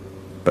endured,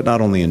 but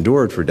not only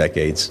endured for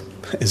decades,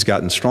 has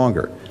gotten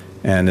stronger.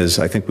 And as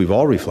I think we've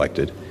all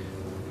reflected,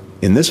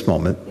 in this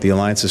moment, the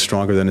alliance is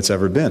stronger than it's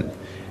ever been.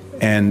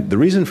 And the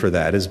reason for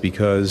that is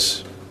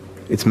because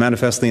it's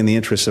manifestly in the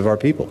interests of our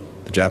people,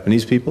 the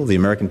Japanese people, the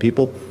American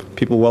people,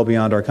 people well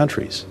beyond our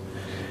countries.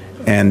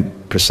 And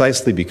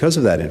precisely because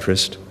of that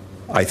interest,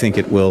 I think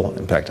it will,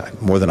 in fact,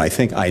 more than I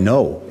think, I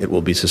know it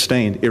will be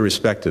sustained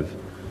irrespective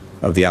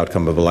of the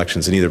outcome of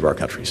elections in either of our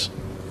countries.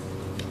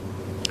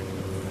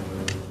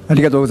 Thank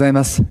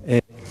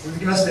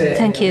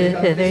you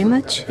very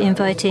much.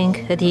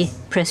 Inviting the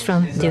press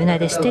from the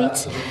United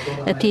States.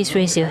 Please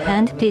raise your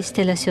hand. Please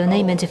tell us your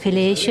name and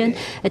affiliation.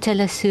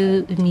 Tell us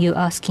who you're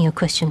asking your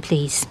question,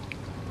 please.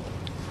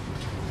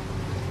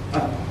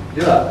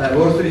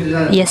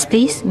 Yes,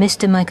 please.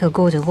 Mr. Michael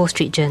Gordon, Wall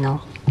Street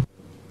Journal.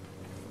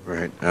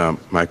 Right.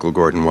 Michael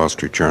Gordon, Wall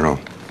Street Journal.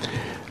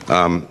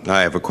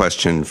 I have a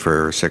question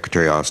for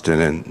Secretary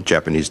Austin and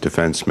Japanese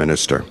Defense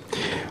Minister.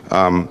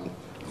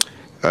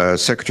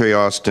 Secretary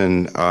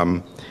Austin,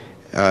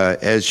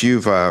 as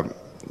you've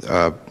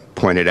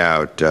pointed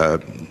out,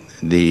 a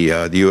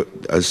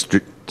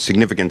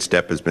significant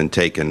step has been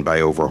taken by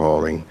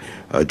overhauling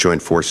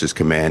Joint Forces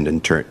Command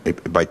and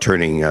by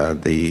turning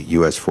the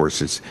U.S.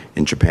 forces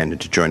in Japan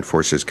into Joint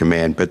Forces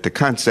Command. But the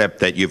concept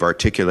that you've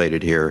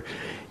articulated here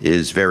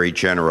is very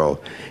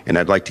general, and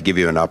I'd like to give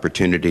you an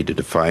opportunity to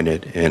define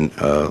it in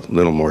a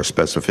little more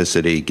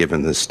specificity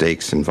given the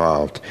stakes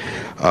involved.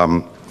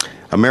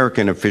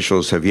 American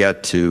officials have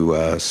yet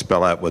to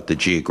spell out what the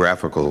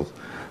geographical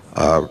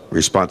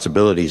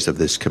responsibilities of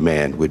this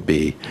command would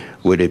be.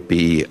 Would it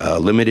be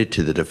limited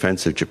to the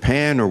defense of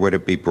Japan, or would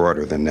it be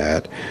broader than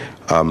that?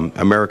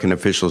 American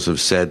officials have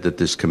said that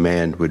this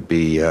command would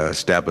be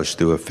established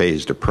through a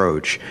phased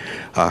approach.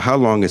 How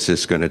long is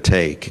this going to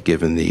take,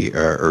 given the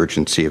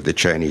urgency of the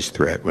Chinese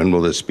threat? When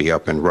will this be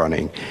up and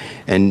running?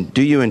 And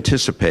do you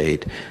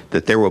anticipate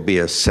that there will be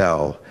a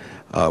cell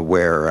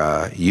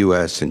where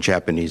U.S. and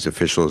Japanese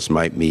officials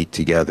might meet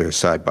together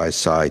side by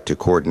side to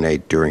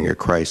coordinate during a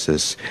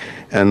crisis?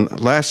 And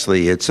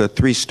lastly, it's a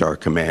 3-star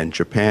command.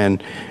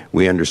 Japan,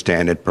 we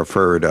understand it,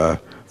 preferred a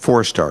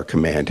 4-star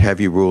command. Have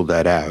you ruled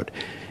that out?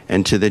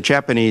 And to the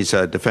Japanese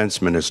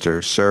defense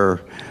minister, sir,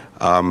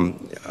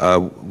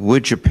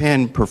 would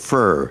Japan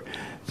prefer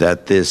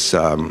that this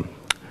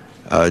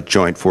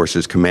Joint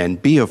Forces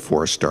Command be a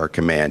 4-star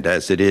command,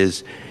 as it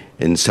is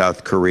in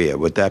South Korea?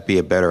 Would that be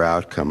a better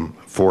outcome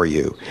for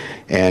you?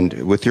 And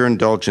with your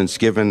indulgence,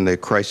 given the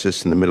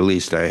crisis in the Middle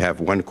East, I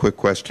have one quick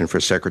question for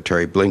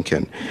Secretary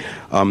Blinken.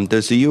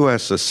 Does the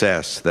U.S.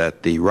 assess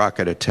that the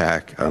rocket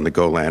attack on the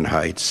Golan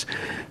Heights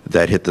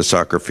that hit the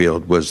soccer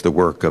field was the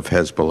work of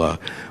Hezbollah?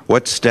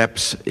 What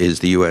steps is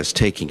the U.S.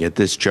 taking at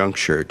this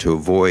juncture to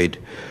avoid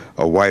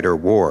a wider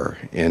war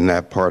in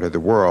that part of the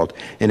world?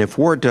 And if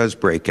war does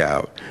break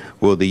out,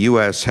 will the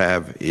U.S.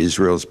 have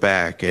Israel's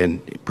back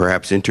and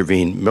perhaps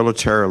intervene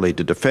militarily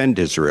to defend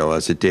Israel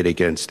as it did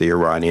against the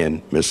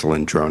Iranian missile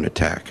and drone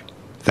attack?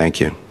 Thank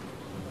you.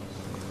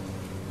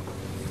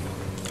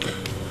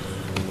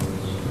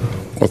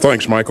 Well,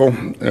 thanks, Michael.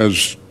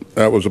 As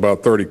that was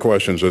about 30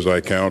 questions as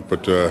I count,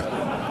 but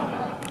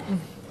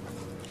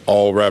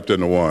all wrapped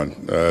into one.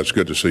 It's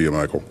good to see you,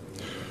 Michael.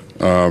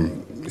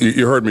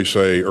 You heard me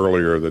say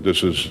earlier that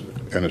this is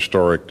an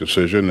historic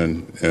decision,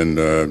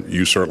 and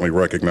you certainly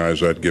recognize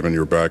that given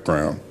your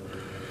background.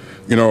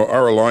 You know,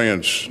 our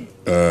alliance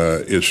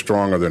is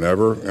stronger than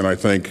ever, and I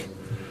think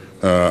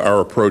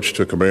our approach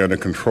to command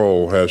and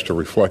control has to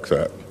reflect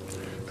that.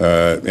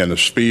 And the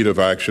speed of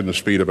action, the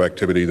speed of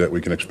activity that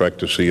we can expect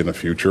to see in the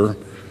future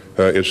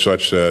is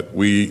such that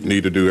we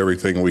need to do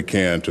everything we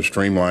can to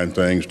streamline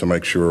things to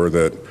make sure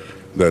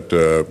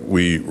that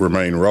we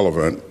remain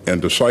relevant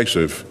and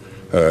decisive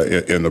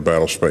in the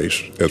battle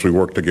space as we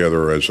work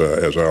together as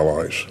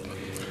allies.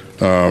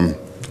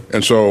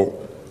 And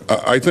so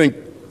I think,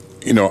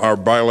 you know, our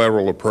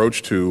bilateral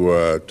approach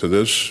to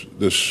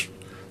this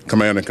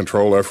command and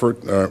control effort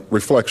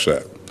reflects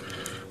that.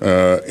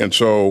 And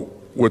so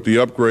with the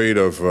upgrade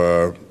of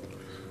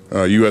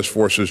U.S.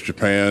 Forces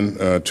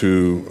Japan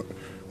to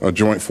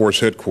Joint Force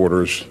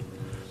Headquarters,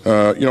 you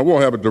know,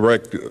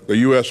 the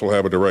U.S. will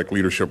have a direct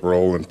leadership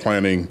role in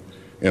planning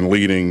and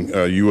leading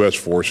U.S.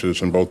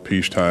 forces in both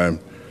peacetime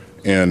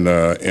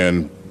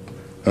and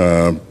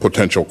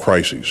potential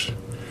crises.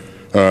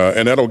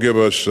 And that'll give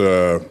us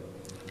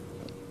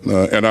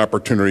an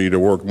opportunity to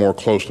work more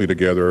closely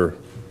together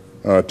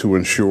to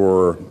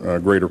ensure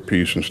greater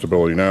peace and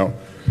stability. Now,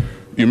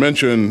 you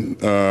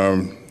mentioned,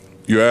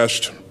 you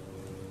asked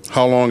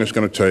how long it's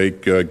going to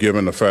take,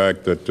 given the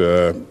fact that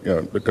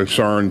the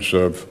concerns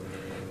of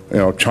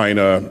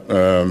China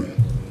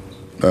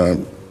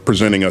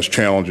presenting us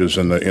challenges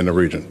in the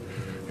region.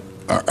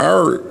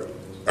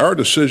 Our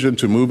decision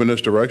to move in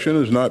this direction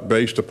is not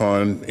based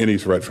upon any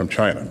threat from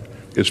China.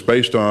 It's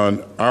based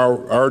on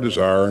our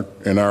desire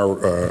and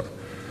our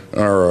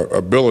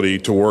ability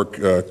to work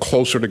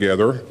closer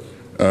together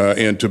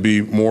and to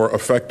be more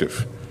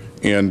effective.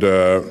 And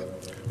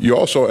you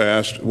also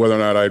asked whether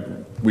or not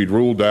we'd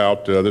ruled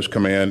out this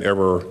command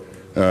ever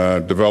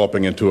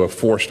developing into a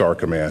 4-star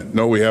command.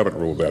 No, we haven't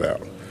ruled that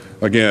out.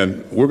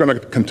 Again, we're going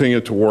to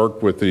continue to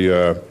work with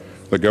the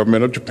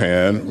government of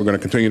Japan. We're going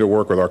to continue to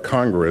work with our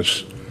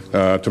Congress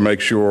to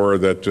make sure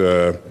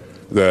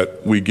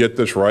that we get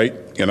this right.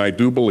 And I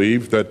do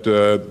believe that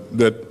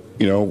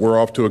we're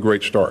off to a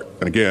great start.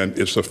 And again,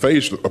 it's a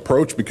phased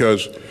approach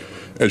because,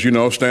 as you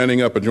know,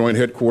 standing up a joint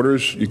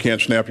headquarters, you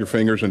can't snap your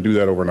fingers and do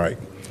that overnight.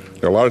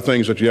 There are a lot of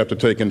things that you have to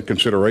take into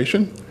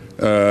consideration,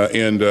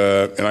 and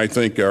I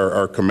think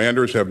our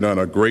commanders have done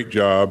a great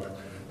job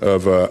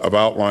of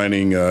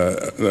outlining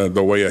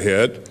the way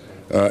ahead,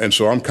 and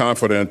so I'm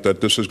confident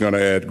that this is going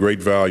to add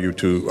great value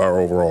to our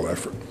overall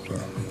effort. So.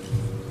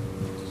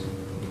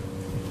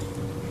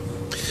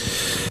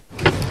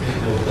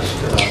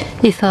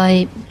 If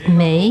I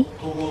may,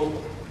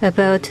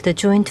 about the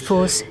Joint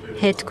Force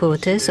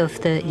Headquarters of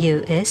the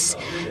U.S.,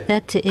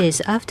 that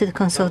is, after the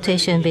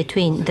consultation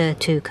between the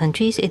two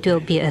countries, it will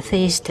be a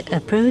phased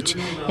approach,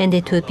 and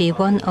it will be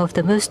one of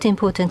the most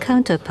important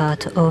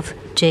counterpart of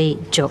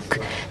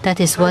JJOC. That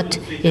is what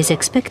is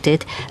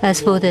expected. As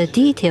for the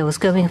details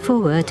going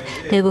forward,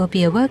 there will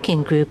be a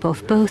working group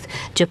of both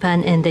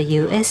Japan and the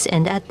U.S.,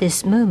 and at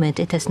this moment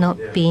it has not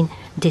been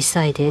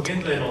decided.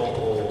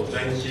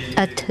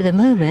 At the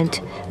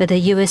moment,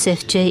 the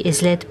USFJ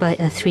is led by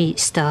a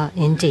 3-star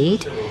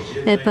indeed,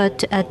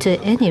 but at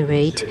any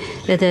rate,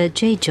 the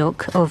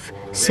JJOC of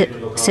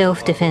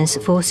Self-Defense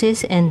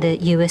Forces and the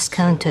U.S.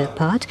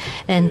 counterpart,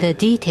 and the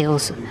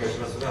details,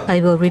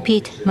 I will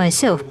repeat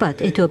myself, but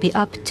it will be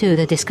up to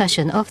the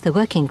discussion of the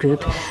working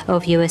group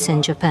of U.S.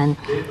 and Japan.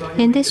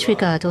 In this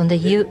regard, on the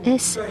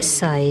U.S.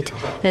 side,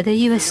 the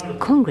U.S.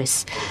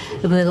 Congress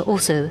will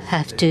also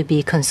have to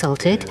be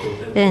consulted,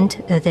 and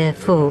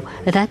therefore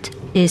that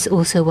is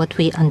also what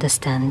we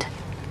understand.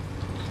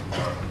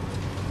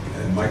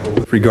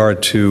 With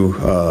regard to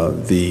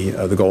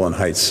the Golan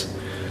Heights,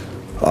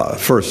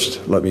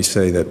 first, let me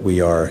say that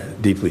we are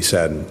deeply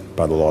saddened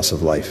by the loss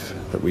of life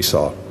that we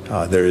saw.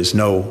 There is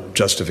no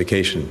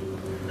justification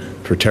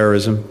for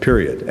terrorism,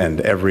 period.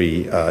 And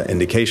every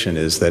indication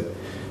is that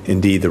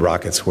indeed the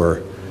rockets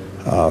were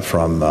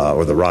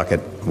or the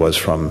rocket was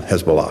from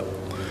Hezbollah.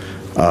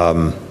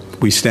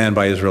 We stand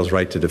by Israel's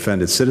right to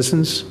defend its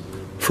citizens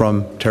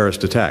from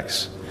terrorist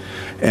attacks.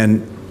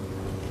 And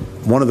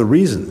one of the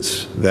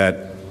reasons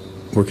that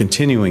we're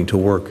continuing to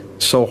work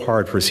so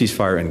hard for a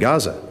ceasefire in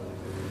Gaza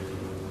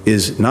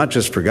is not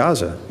just for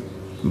Gaza,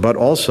 but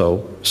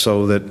also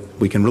so that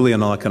we can really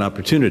unlock an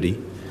opportunity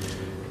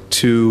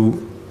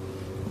to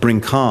bring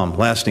calm,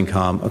 lasting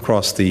calm,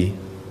 across the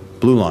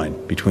blue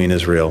line between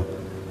Israel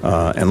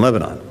and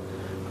Lebanon.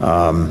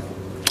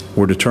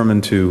 We're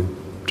determined to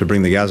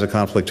bring the Gaza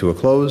conflict to a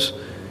close.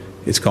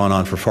 It's gone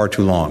on for far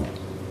too long.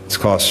 It's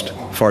cost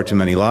far too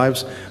many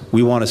lives.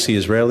 We want to see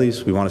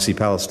Israelis, we want to see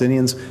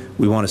Palestinians,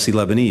 we want to see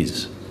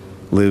Lebanese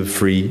live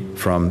free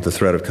from the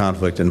threat of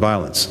conflict and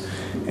violence.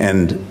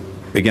 And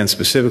again,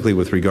 specifically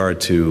with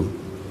regard to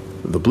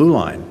the blue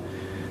line,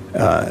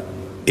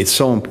 it's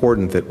so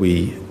important that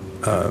we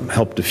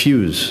help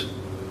diffuse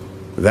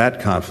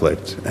that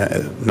conflict,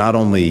 not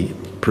only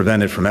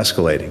prevent it from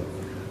escalating,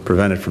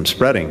 prevent it from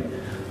spreading,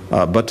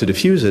 but to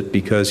diffuse it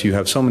because you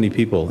have so many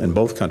people in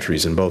both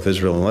countries, in both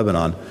Israel and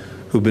Lebanon,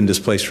 who've been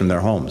displaced from their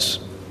homes.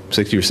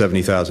 60 or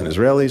 70,000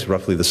 Israelis,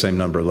 roughly the same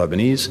number of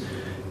Lebanese,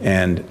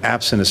 and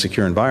absent a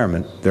secure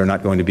environment, they're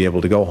not going to be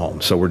able to go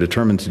home. So we're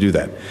determined to do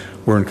that.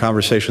 We're in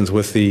conversations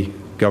with the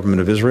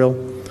government of Israel,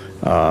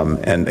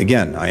 and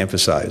again, I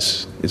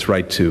emphasize its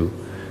right to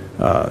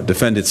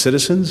defend its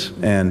citizens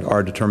and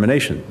our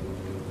determination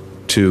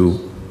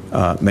to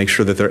make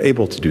sure that they're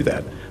able to do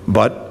that.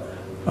 But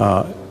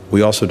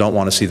we also don't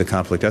want to see the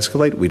conflict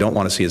escalate. We don't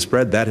want to see it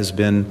spread. That has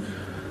been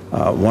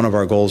one of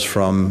our goals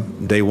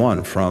from day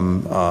one,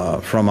 from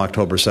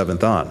October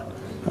 7th on,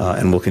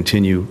 and we'll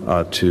continue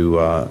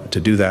to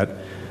do that.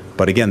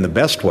 But again, the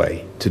best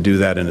way to do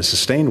that in a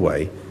sustained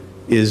way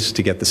is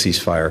to get the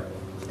ceasefire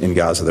in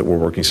Gaza that we're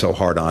working so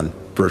hard on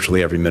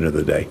virtually every minute of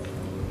the day.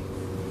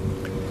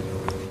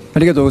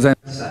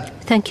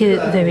 Thank you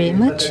very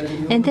much.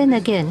 And then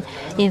again,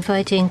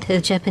 inviting the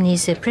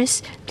Japanese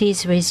press,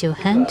 please raise your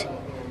hand.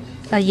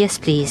 Yes,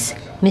 please.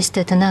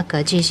 Mr.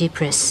 Tanaka, GG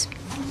Press.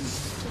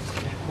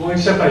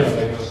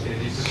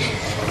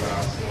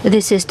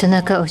 This is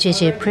Tanaka of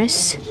GG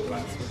Press.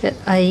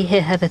 I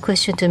have a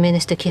question to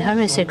Minister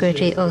Kihara,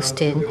 Secretary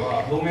Austin.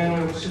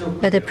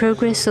 The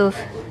progress of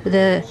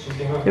the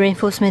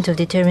reinforcement of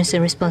deterrence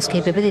and response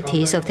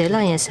capabilities of the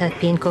alliance have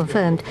been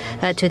confirmed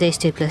at today's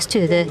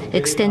 2+2. The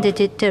extended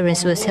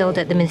deterrence was held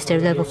at the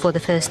ministerial level for the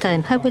first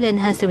time. How will it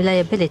enhance the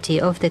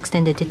reliability of the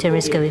extended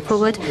deterrence going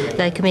forward,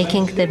 like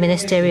making the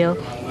ministerial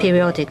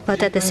periodic?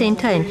 But at the same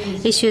time,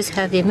 issues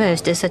have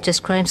emerged, such as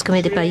crimes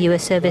committed by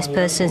U.S. service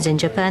persons in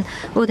Japan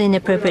or the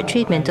inappropriate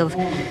treatment of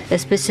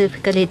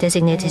specifically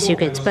designated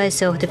secrets by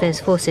self-defense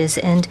forces,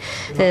 and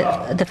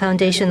the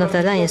foundation of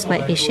the alliance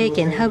might be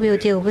shaken. How will you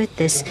deal with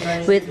this?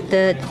 With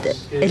the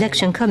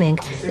election coming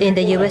in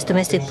the U.S.,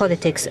 domestic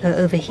politics are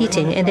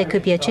overheating, and there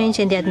could be a change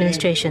in the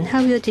administration.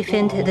 How will you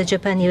defend the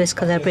Japan-U.S.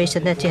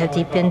 collaboration that you have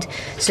deepened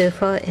so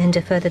far and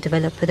further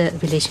develop the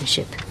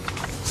relationship?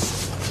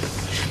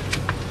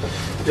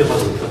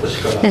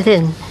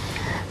 Then,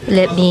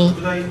 let me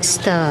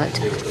start.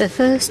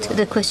 First,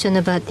 the question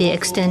about the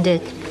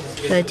extended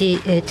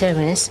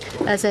deterrence.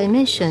 As I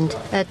mentioned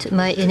at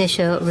my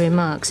initial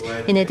remarks,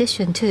 in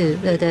addition to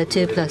the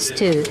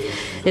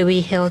 2+2,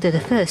 we held the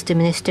first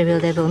ministerial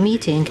level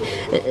meeting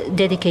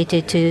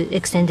dedicated to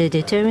extended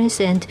deterrence,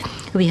 and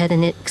we had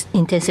an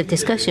intensive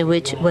discussion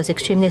which was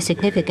extremely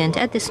significant.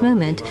 At this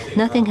moment,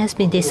 nothing has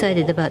been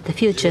decided about the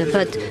future,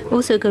 but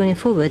also going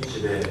forward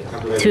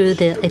through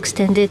the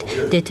extended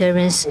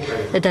deterrence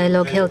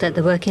dialogue held at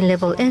the working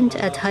level and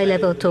at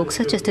high-level talks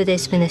such as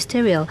today's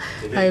ministerial,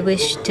 I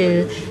wish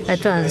to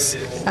advance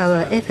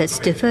our efforts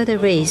to further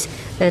raise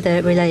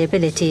the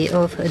reliability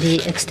of the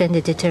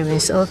extended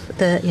deterrence of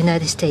the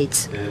United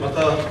States.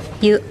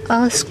 You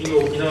asked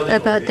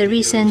about the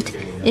recent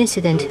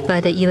incident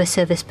by the U.S.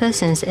 service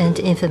persons and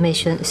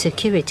information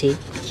security.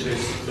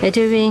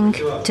 During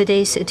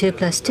today's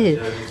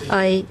 2+2,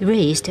 I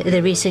raised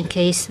the recent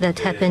case that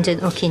happened in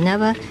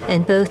Okinawa,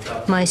 and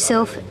both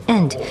myself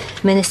and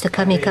Minister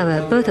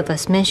Kamikawa, both of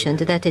us mentioned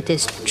that it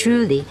is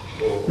truly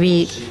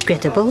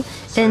regrettable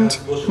and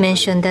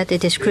mentioned that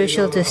it is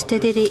crucial to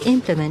steadily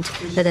implement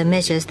the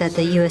measures that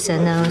the U.S.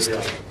 announced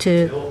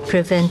to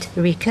prevent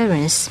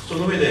recurrence.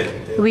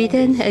 We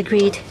then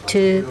agreed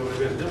to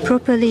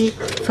properly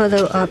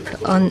follow up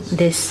on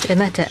this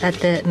matter at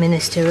the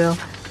ministerial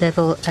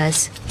level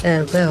as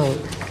well.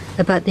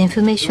 About the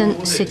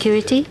information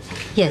security?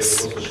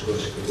 Yes,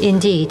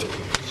 indeed.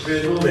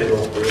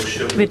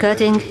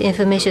 Regarding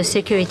information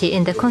security,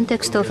 in the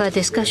context of our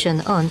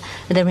discussion on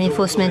the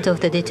reinforcement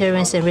of the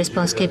deterrence and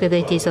response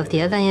capabilities of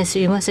the alliance,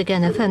 we once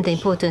again affirmed the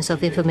importance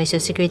of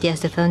information security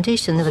as the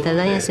foundation of the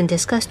alliance and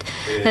discussed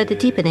the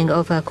deepening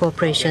of our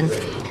cooperation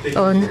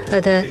on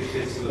the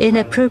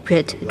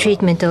inappropriate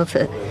treatment of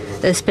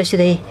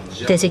especially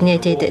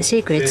designated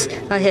secrets.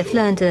 I have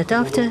learned that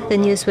after the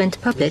news went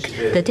public,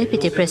 the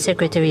Deputy Press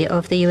Secretary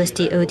of the US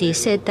DoD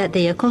said that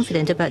they are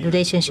confident about the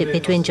relationship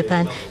between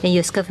Japan and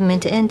US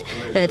government and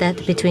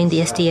that between the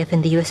SDF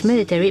and the US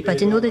military,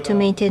 but in order to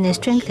maintain and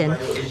strengthen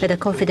the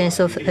confidence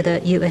of the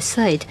US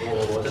side,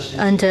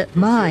 under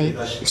my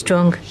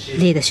strong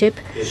leadership,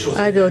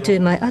 I will do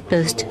my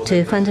utmost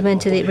to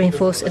fundamentally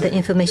reinforce the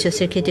information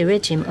security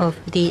regime of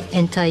the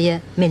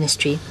entire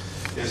ministry.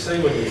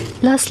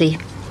 Lastly,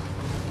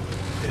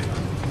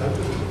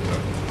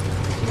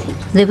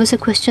 there was a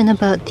question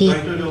about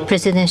the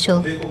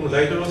presidential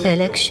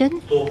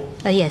election.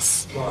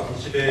 Yes,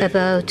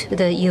 about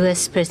the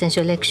U.S.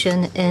 presidential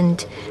election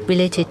and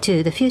related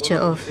to the future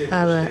of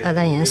our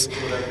alliance.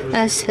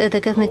 As the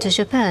government of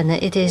Japan,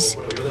 it is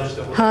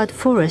hard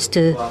for us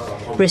to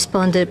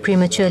respond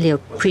prematurely or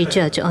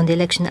prejudge on the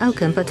election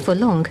outcome, but for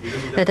long,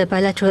 the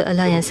bilateral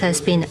alliance has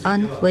been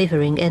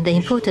unwavering, and the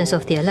importance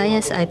of the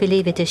alliance, I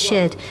believe it is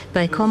shared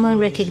by common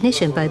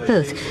recognition by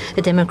both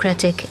the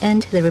Democratic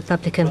and the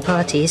Republican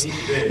parties.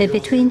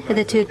 Between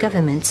the two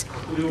governments,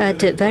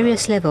 at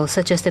various levels,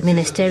 such as the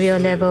ministerial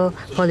level,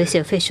 policy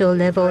official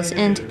levels,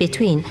 and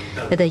between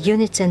the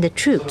units and the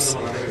troops,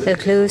 a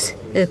close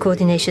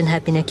coordination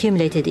have been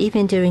accumulated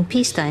even during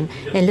peacetime.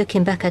 And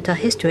looking back at our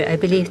history, I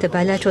believe the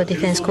bilateral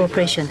defense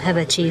cooperation have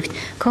achieved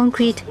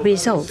concrete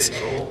results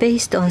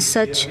based on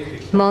such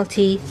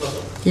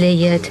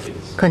multi-layered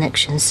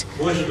connections.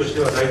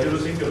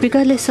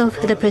 Regardless of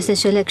the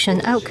presidential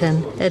election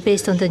outcome,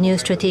 based on the new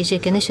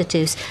strategic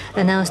initiatives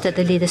announced at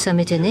the Leader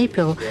Summit in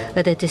April,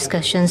 the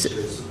discussions,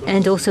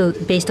 and also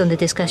based on the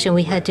discussion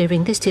we had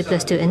during this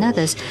 2+2 and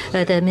others,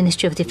 the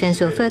Ministry of Defense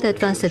will further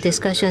advance the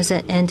discussions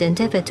and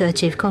endeavor to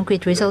achieve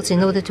concrete results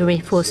in order to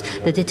reinforce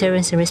the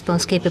deterrence and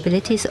response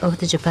capabilities of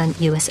the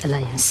Japan-U.S.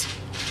 alliance.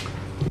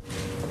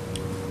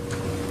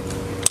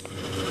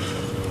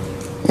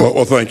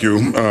 Well, thank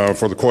you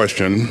for the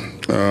question.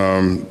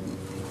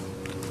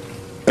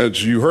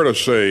 As you heard us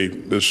say,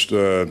 this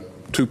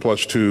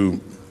 2+2,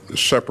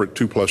 separate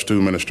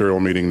 2+2 ministerial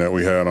meeting that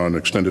we had on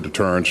extended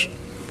deterrence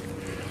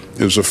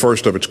is the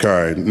first of its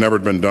kind, never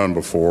been done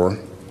before.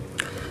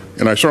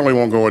 And I certainly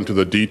won't go into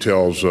the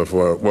details of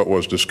what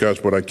was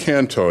discussed, but I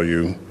can tell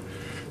you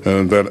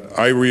that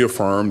I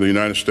reaffirm the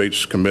United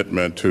States'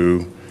 commitment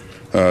to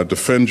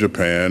defend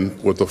Japan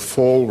with the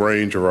full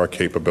range of our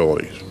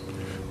capabilities.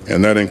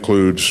 and that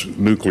includes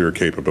nuclear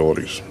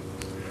capabilities.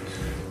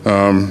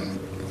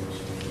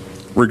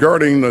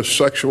 Regarding the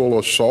sexual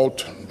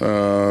assault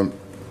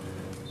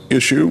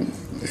issue,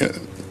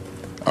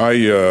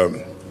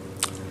 I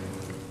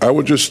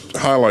would just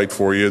highlight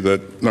for you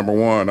that, number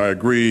one, I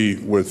agree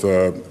with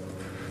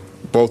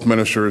both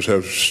ministers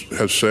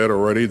have said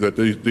already that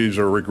these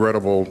are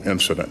regrettable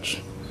incidents,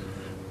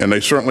 and they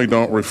certainly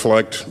don't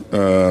reflect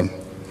the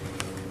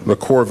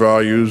core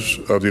values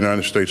of the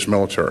United States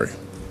military.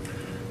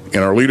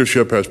 And our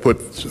leadership has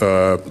put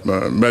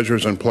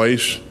measures in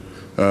place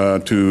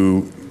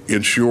to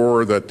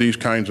ensure that these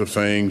kinds of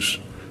things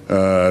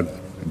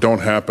don't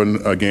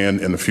happen again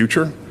in the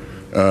future.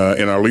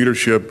 And our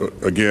leadership,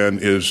 again,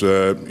 is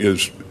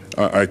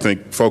I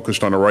think,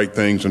 focused on the right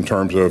things in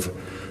terms of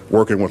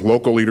working with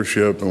local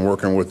leadership and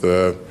working with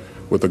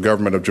the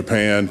government of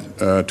Japan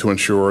to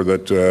ensure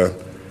that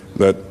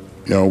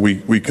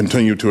we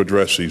continue to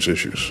address these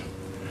issues.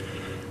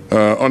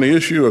 On the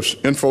issue of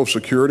info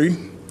security,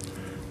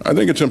 I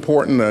think it's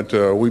important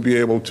that we be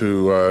able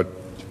to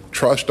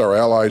trust our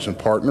allies and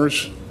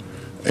partners.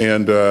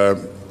 And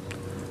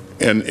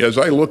as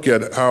I look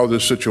at how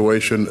this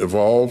situation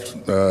evolved,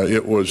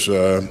 it was,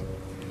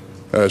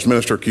 as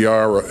Minister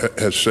Kihara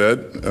has said,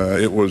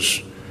 it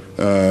was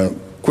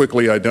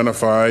quickly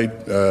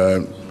identified,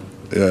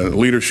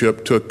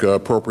 leadership took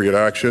appropriate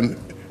action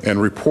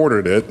and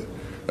reported it,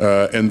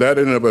 and that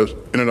in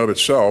and of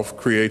itself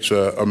creates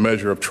a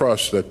measure of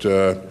trust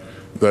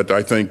that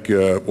I think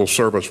will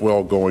serve us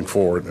well going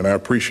forward. And I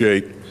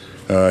appreciate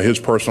his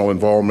personal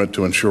involvement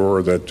to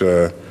ensure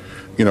that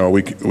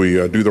we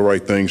do the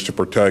right things to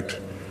protect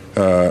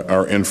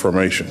our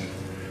information.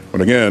 But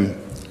again,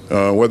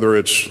 whether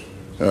it's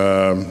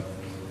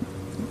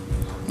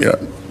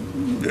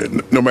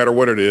no matter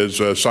what it is,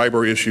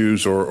 cyber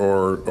issues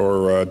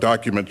or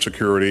document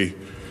security,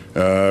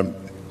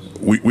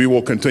 we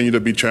will continue to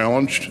be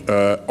challenged.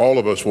 All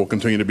of us will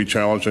continue to be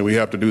challenged, and we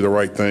have to do the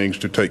right things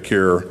to take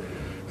care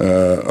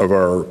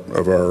to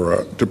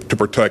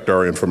protect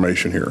our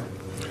information here.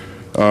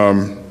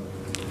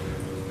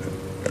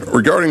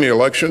 Regarding the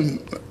election,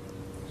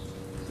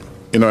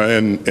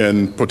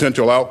 and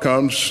potential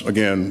outcomes,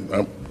 again,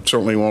 I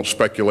certainly won't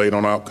speculate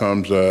on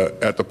outcomes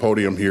at the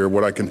podium here.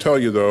 What I can tell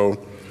you, though,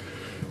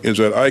 is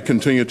that I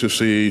continue to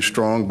see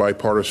strong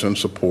bipartisan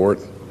support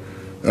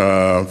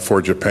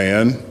for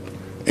Japan,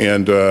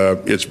 and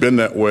it's been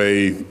that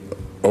way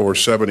over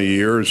 70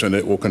 years, and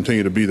it will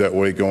continue to be that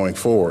way going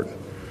forward.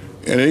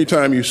 And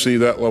anytime you see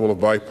that level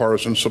of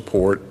bipartisan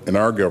support in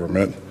our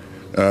government,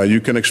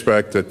 you can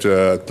expect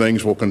that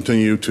things will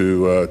continue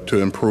to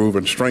improve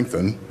and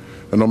strengthen,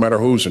 no matter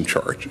who's in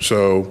charge.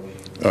 So,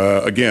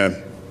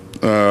 again,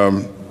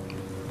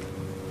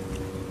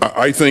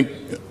 I think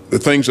the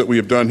things that we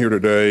have done here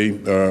today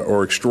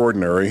are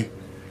extraordinary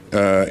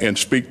and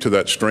speak to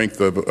that strength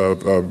of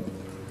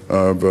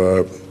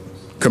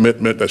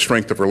commitment, that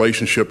strength of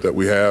relationship that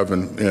we have,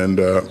 and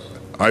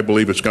I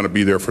believe it's going to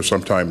be there for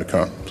some time to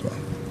come. So.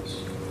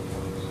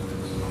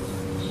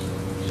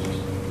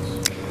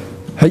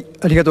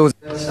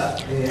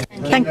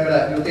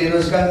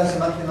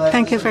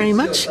 Thank you very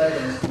much.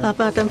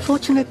 But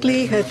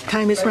unfortunately,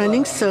 time is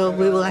running, so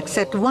we will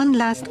accept one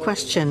last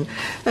question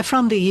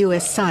from the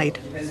U.S. side.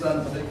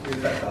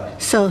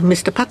 So,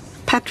 Mr.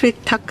 Patrick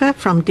Tucker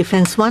from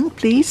Defense One,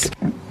 please.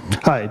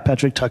 Hi,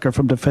 Patrick Tucker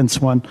from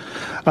Defense One.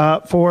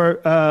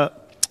 For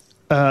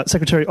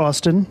Secretary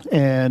Austin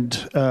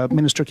and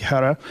Minister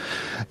Kihara,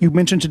 you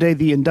mentioned today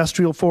the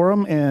industrial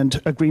forum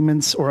and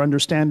agreements or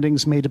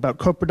understandings made about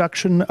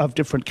co-production of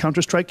different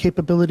counter-strike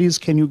capabilities.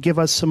 Can you give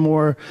us some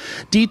more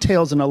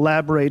details and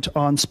elaborate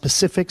on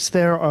specifics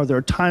there? Are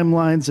there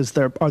timelines?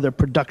 Are there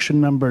production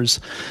numbers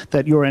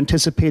that you're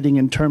anticipating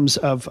in terms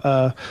of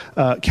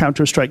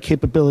counter-strike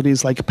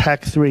capabilities like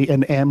PAC-3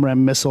 and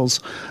AMRAAM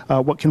missiles?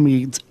 What can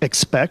we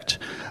expect?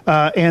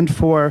 And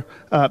for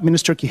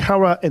Minister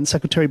Kihara and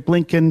Secretary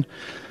Blinken,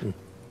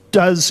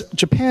 does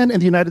Japan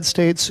and the United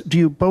States, do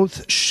you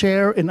both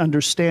share an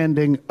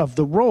understanding of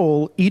the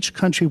role each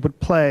country would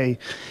play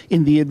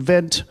in the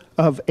event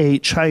of a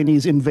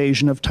Chinese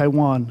invasion of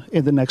Taiwan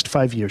in the next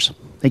 5 years?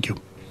 Thank you.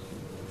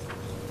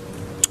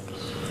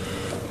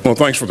 Well,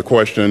 thanks for the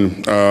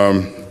question.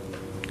 I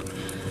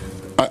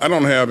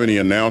don't have any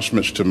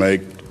announcements to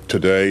make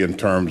today in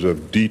terms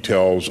of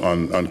details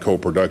on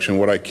co-production.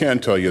 What I can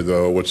tell you,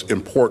 though, what's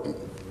important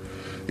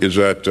is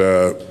that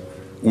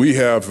we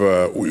have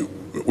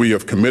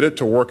committed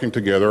to working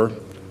together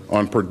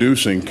on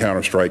producing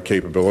counter-strike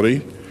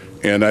capability,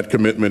 and that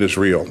commitment is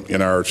real.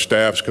 And our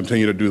staffs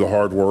continue to do the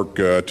hard work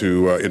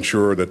to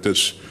ensure that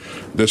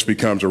this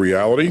becomes a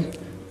reality.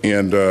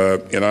 And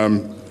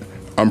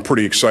I'm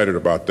pretty excited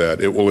about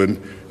that. It will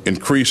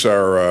increase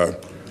our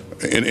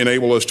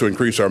enable us to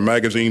increase our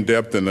magazine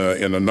depth in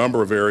a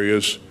number of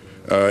areas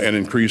and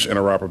increase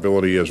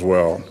interoperability as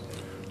well.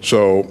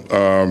 So.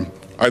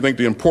 I think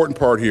the important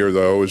part here,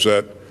 though, is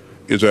that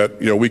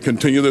we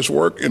continue this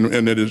work,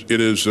 and it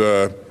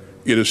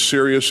is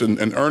serious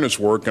and earnest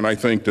work. And I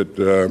think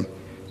that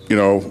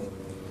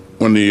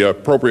when the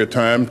appropriate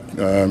time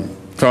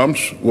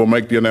comes, we'll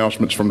make the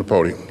announcements from the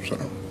podium. So.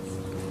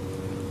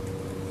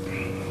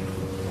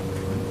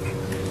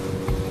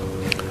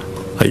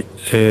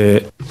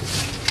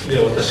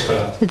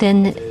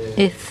 Then,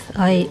 if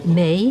I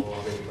may,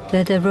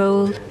 the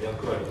role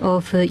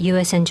of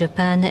U.S. and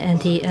Japan and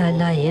the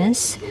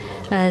alliance,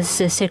 as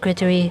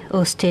Secretary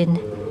Austin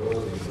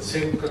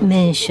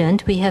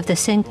mentioned, we have the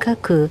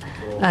Senkaku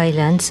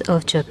Islands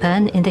of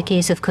Japan. In the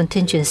case of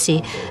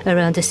contingency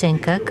around the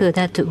Senkaku,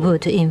 that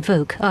would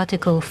invoke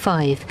Article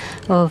 5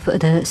 of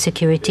the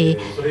Security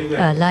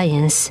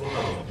Alliance.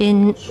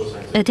 In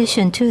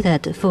addition to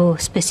that, for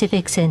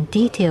specifics and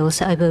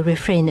details, I will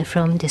refrain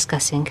from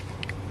discussing.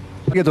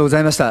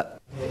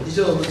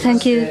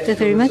 Thank you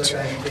very much.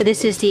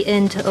 This is the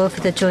end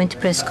of the joint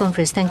press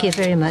conference. Thank you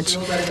very much.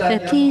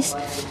 Please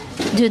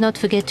do not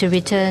forget to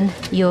return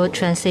your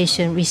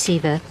translation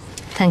receiver.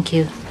 Thank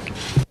you.